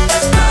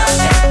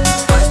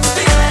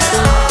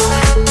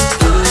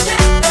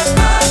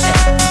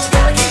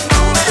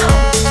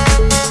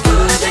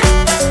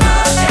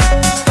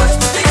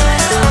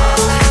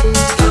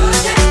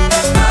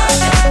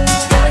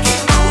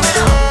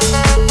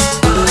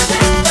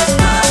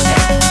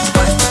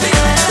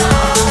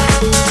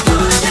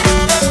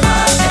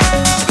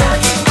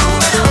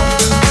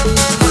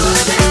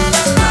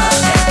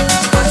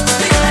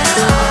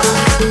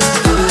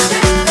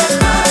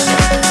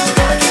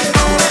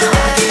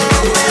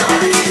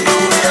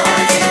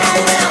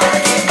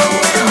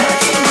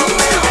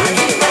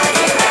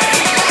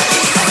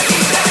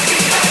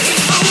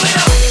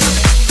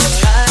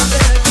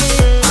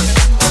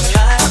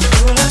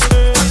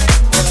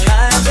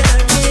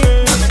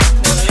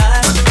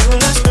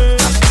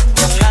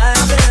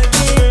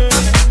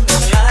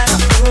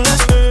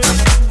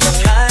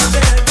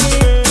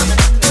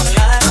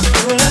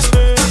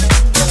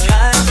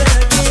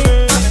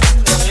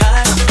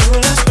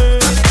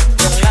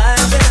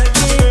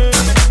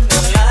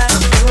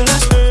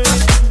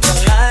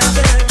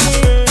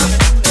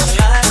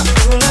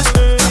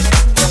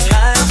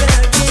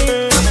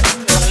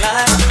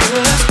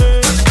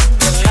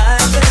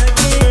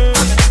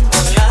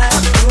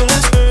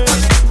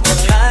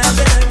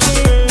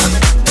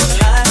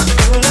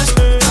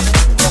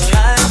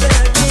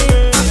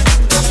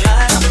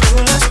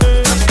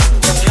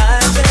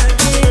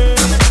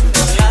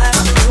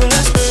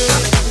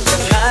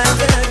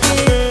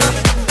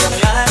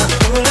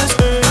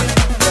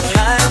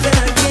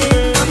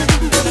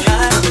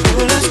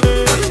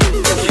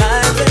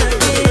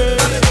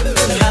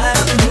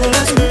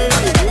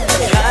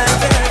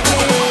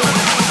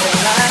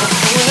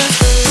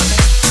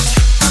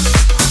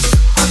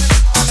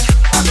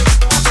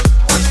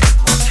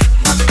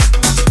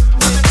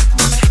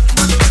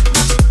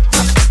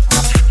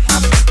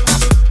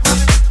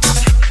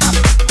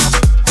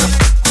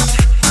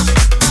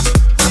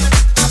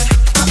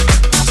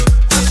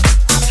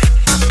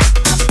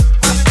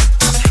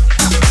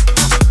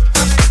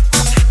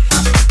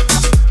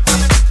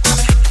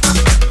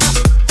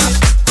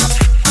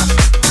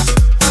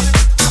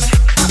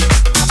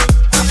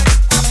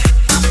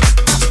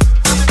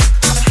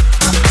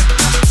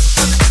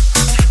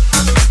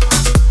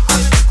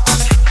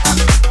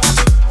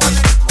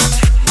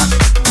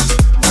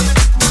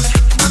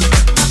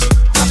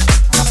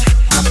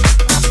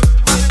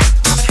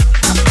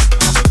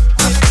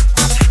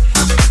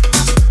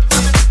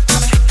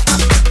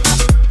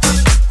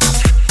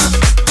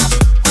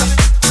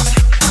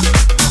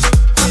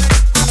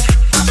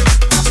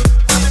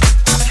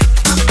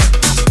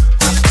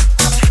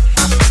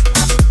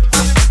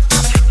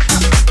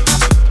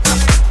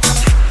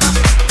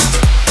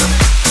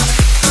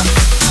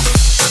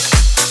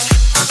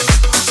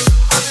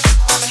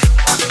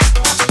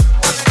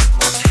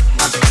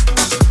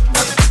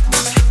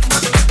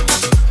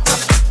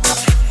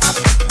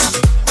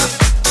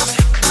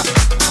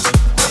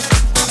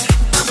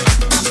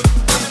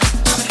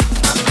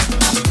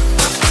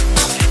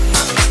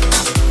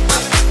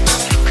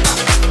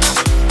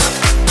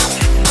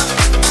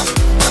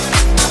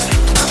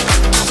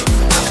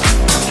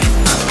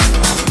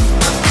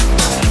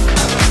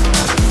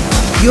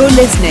 You're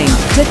listening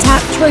to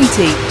Tap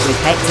Treaty with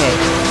Hectic.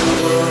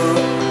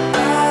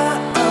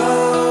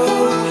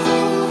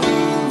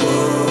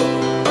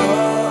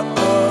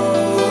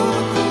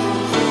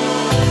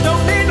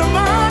 Don't need the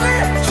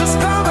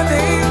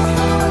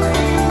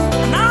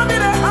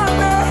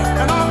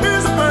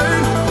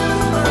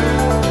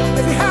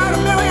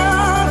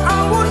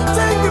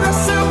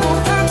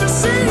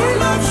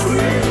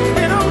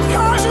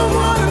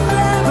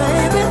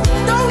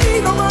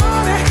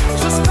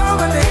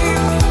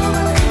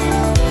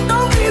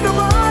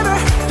money,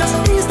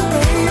 just ease the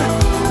pain.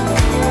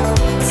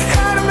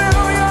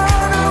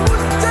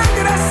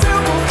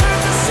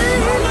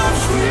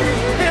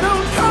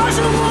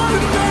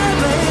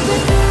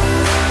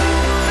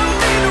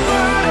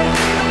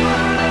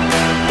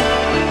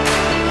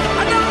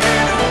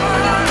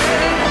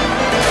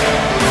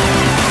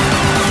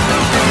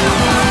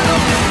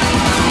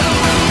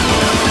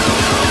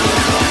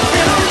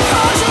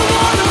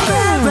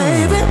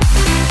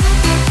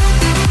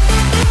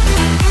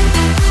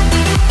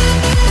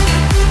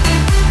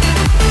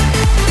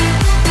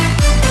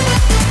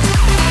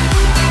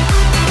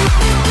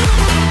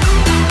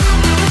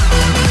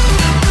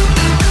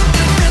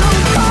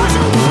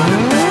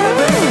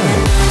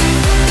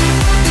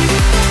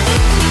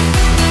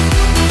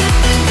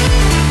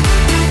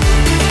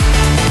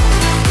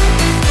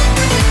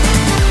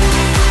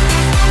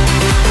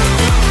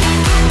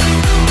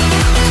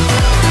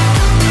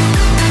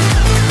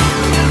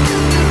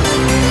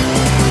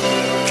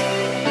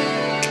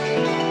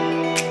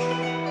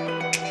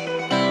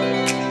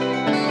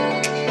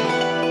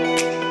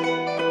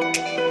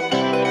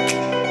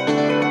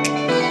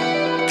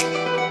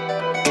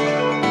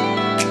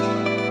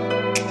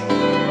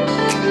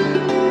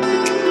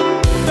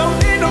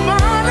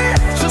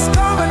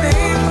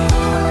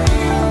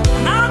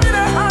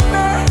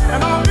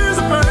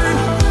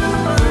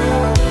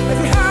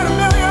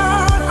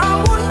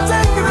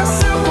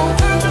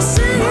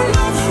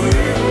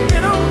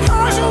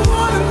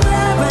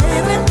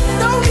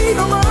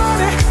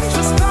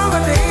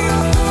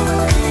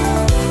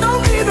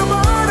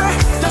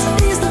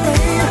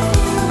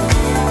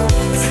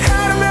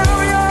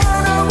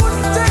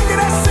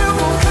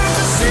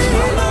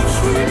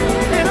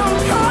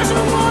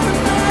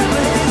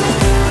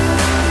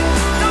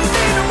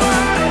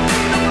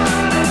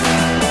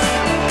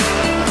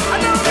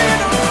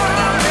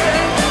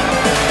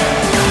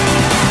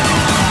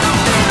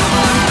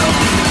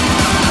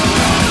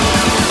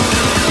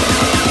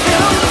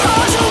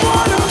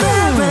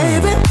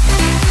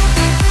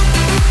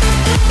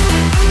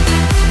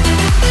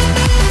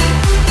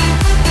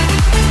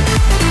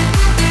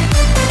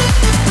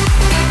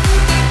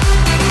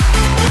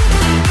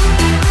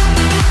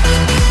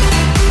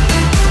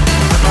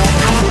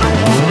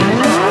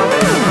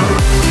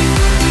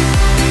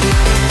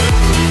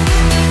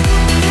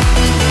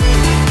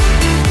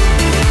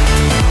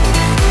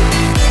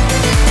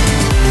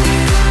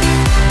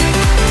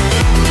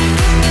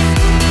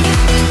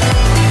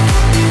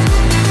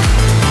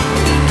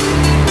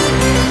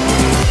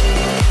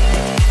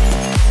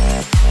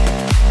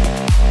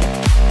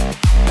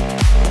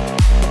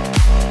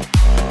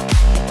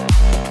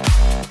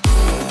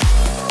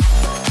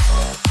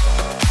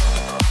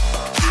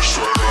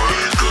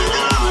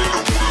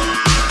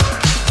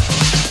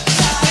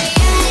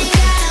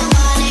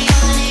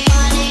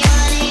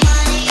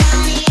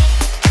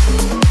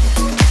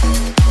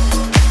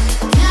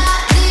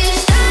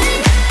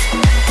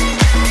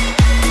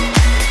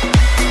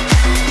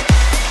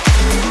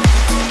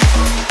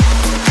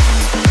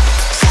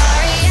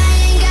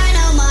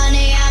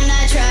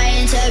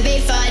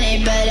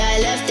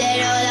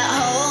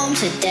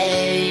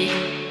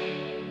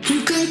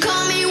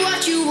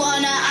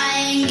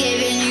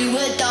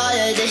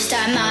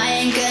 time I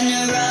ain't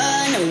gonna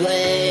run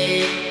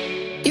away.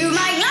 You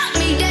might knock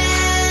me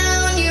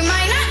down, you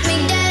might knock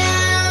me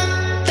down,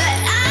 but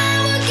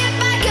I will get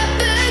back up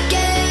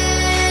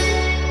again.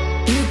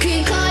 You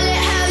can call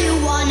it how you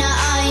wanna,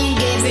 I ain't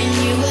giving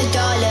you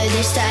 $1.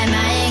 This time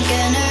I ain't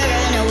gonna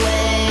run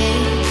away.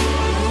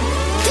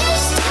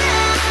 This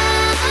time,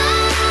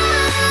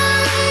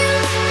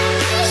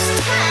 this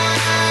time,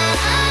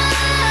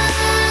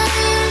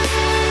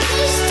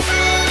 this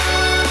time.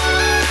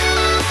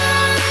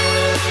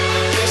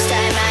 This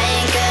time I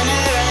ain't gonna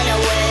run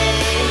away.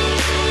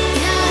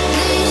 Not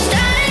this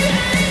time.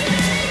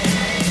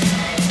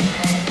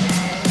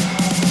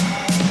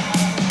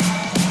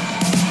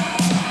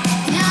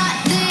 Not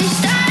this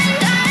time.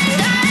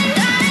 Not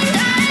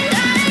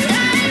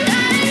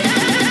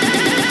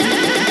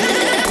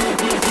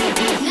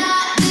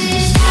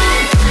this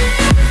time.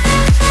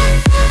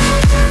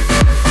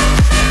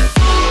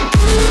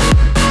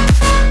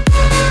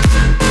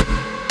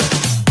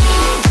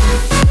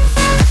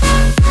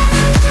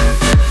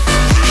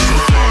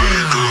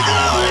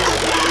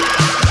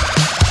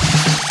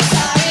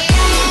 Sorry,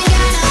 I ain't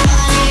got no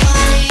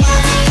money.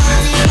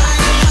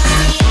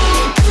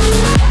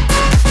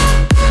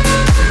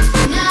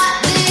 Not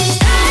this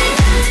time.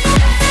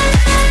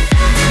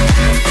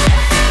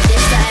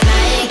 This time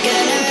I ain't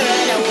gonna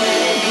run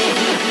away.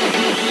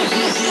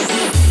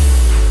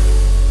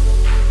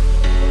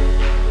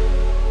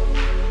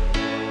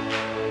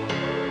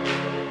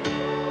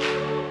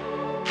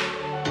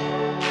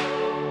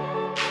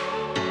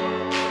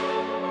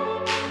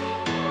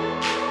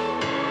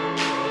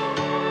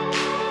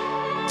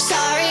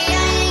 Sorry,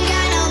 I ain't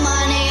got no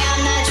money.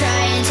 I'm not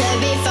trying to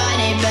be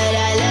funny, but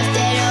I left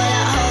it all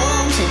at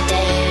home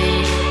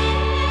today.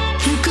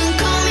 You can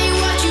call me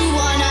what you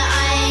wanna.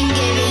 I ain't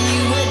giving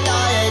you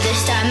 $1.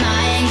 This time I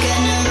ain't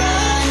gonna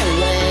run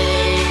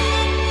away.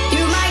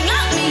 You might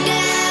knock me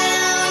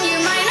down, you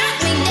might knock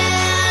me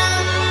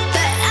down,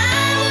 but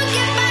I will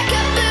get back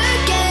up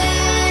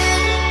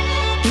again.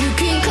 You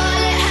can call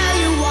it how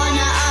you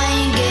wanna. I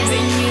ain't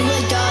giving you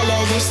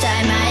 $1. This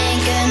time I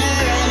ain't gonna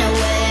run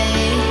away.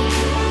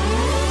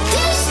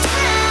 This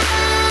time,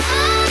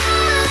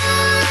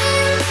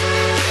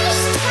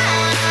 this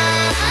time,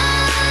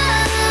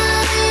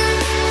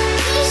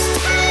 this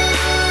time,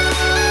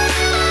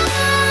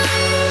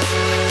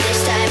 this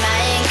time I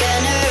ain't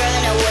gonna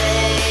run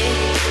away.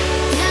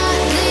 Not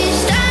this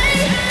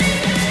time.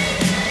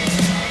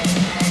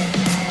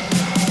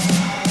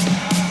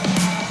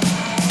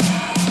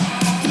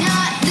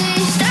 Not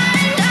this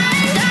time.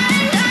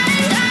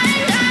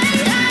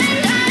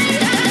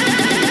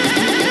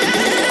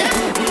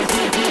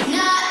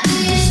 Not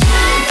this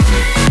time.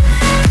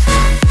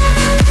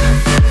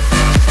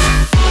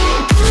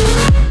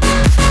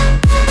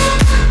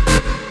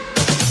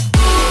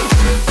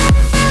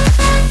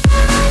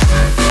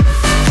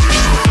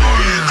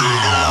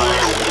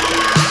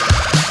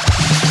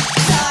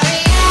 Sorry,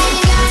 I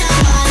ain't got no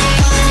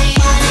money.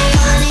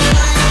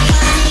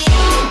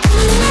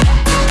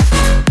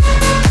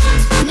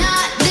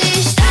 Not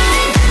this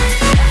time.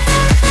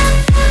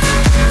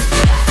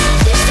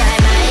 This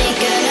time I ain't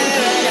gonna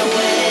run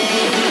away.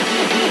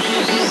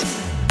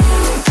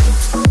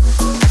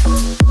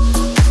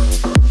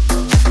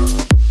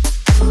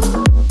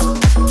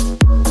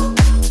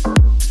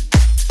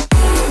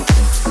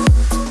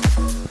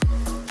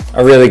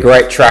 A really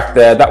great track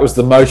there. That was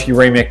the Moti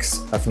remix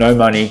of No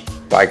Money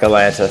by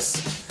Galantis.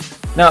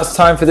 Now it's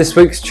time for this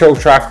week's chill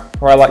track,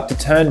 where I like to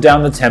turn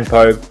down the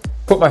tempo,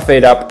 put my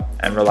feet up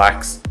and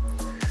relax.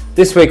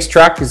 This week's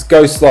track is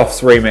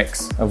Ghostlof's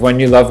remix of When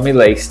You Love Me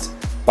Least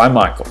by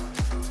Michael.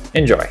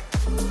 Enjoy.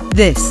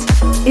 This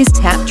is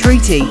Tap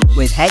Treaty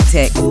with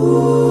Hectic.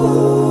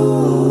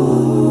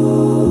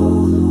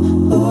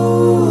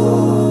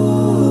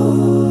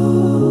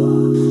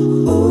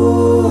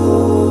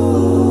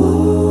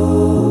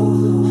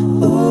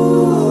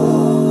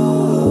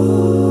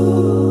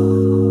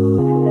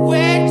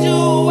 Where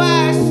do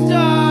I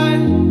start?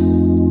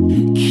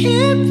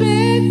 Can't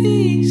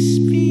barely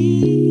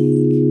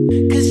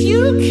speak, 'cause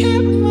you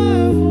kept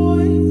my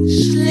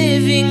voice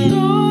living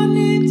on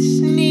its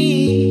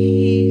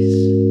knees.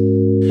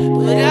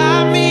 But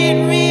I'm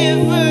in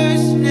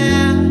reverse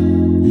now.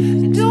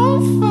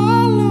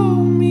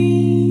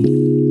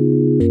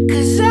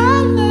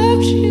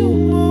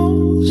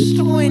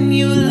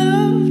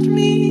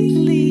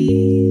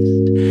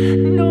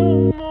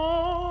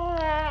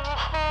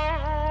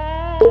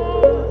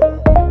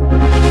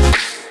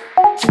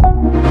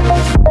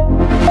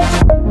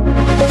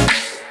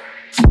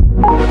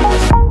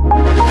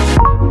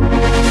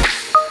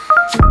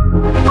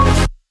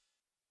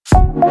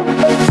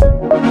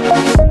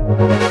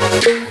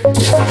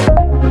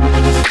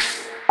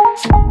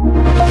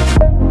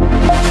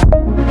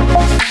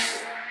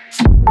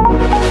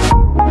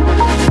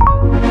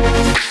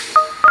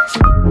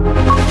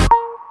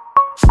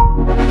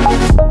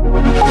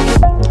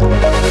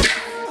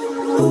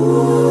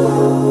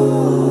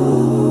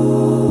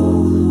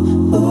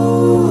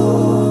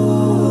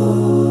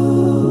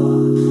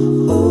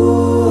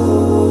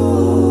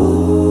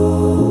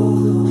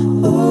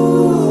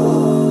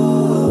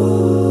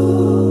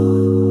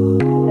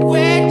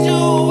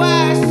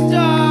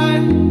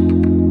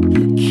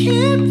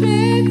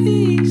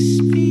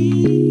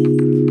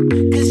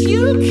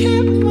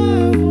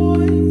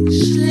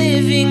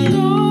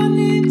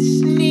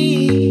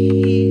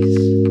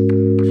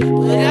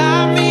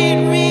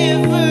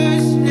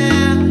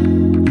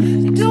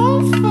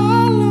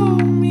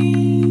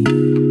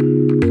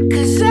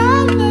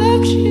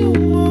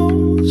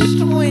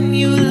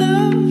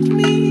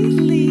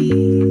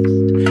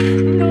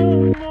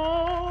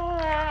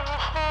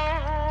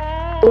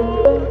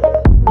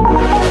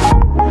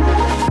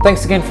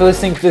 Thanks again for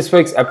listening to this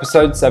week's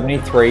episode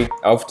 73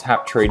 of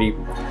Tap Treaty.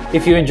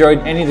 If you enjoyed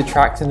any of the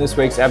tracks in this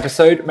week's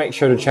episode, make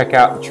sure to check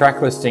out the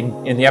track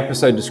listing in the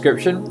episode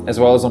description, as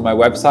well as on my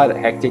website at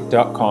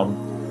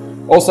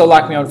hectic.com. Also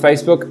like me on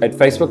Facebook at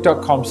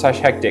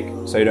facebook.com/hectic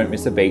so you don't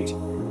miss a beat.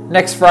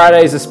 Next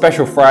Friday is a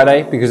special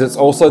Friday because it's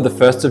also the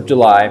 1st of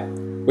July,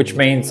 which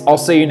means I'll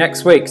see you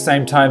next week,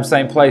 same time,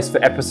 same place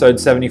for episode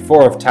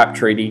 74 of Tap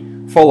Treaty,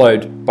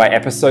 followed by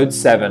episode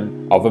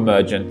 7 of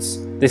Emergence.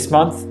 This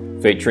month,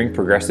 featuring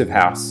Progressive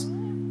House.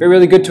 Be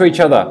really good to each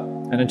other,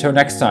 and until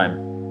next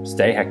time,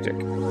 stay hectic.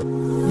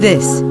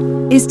 This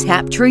is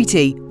Tap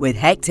Treaty with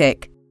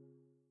Hectic.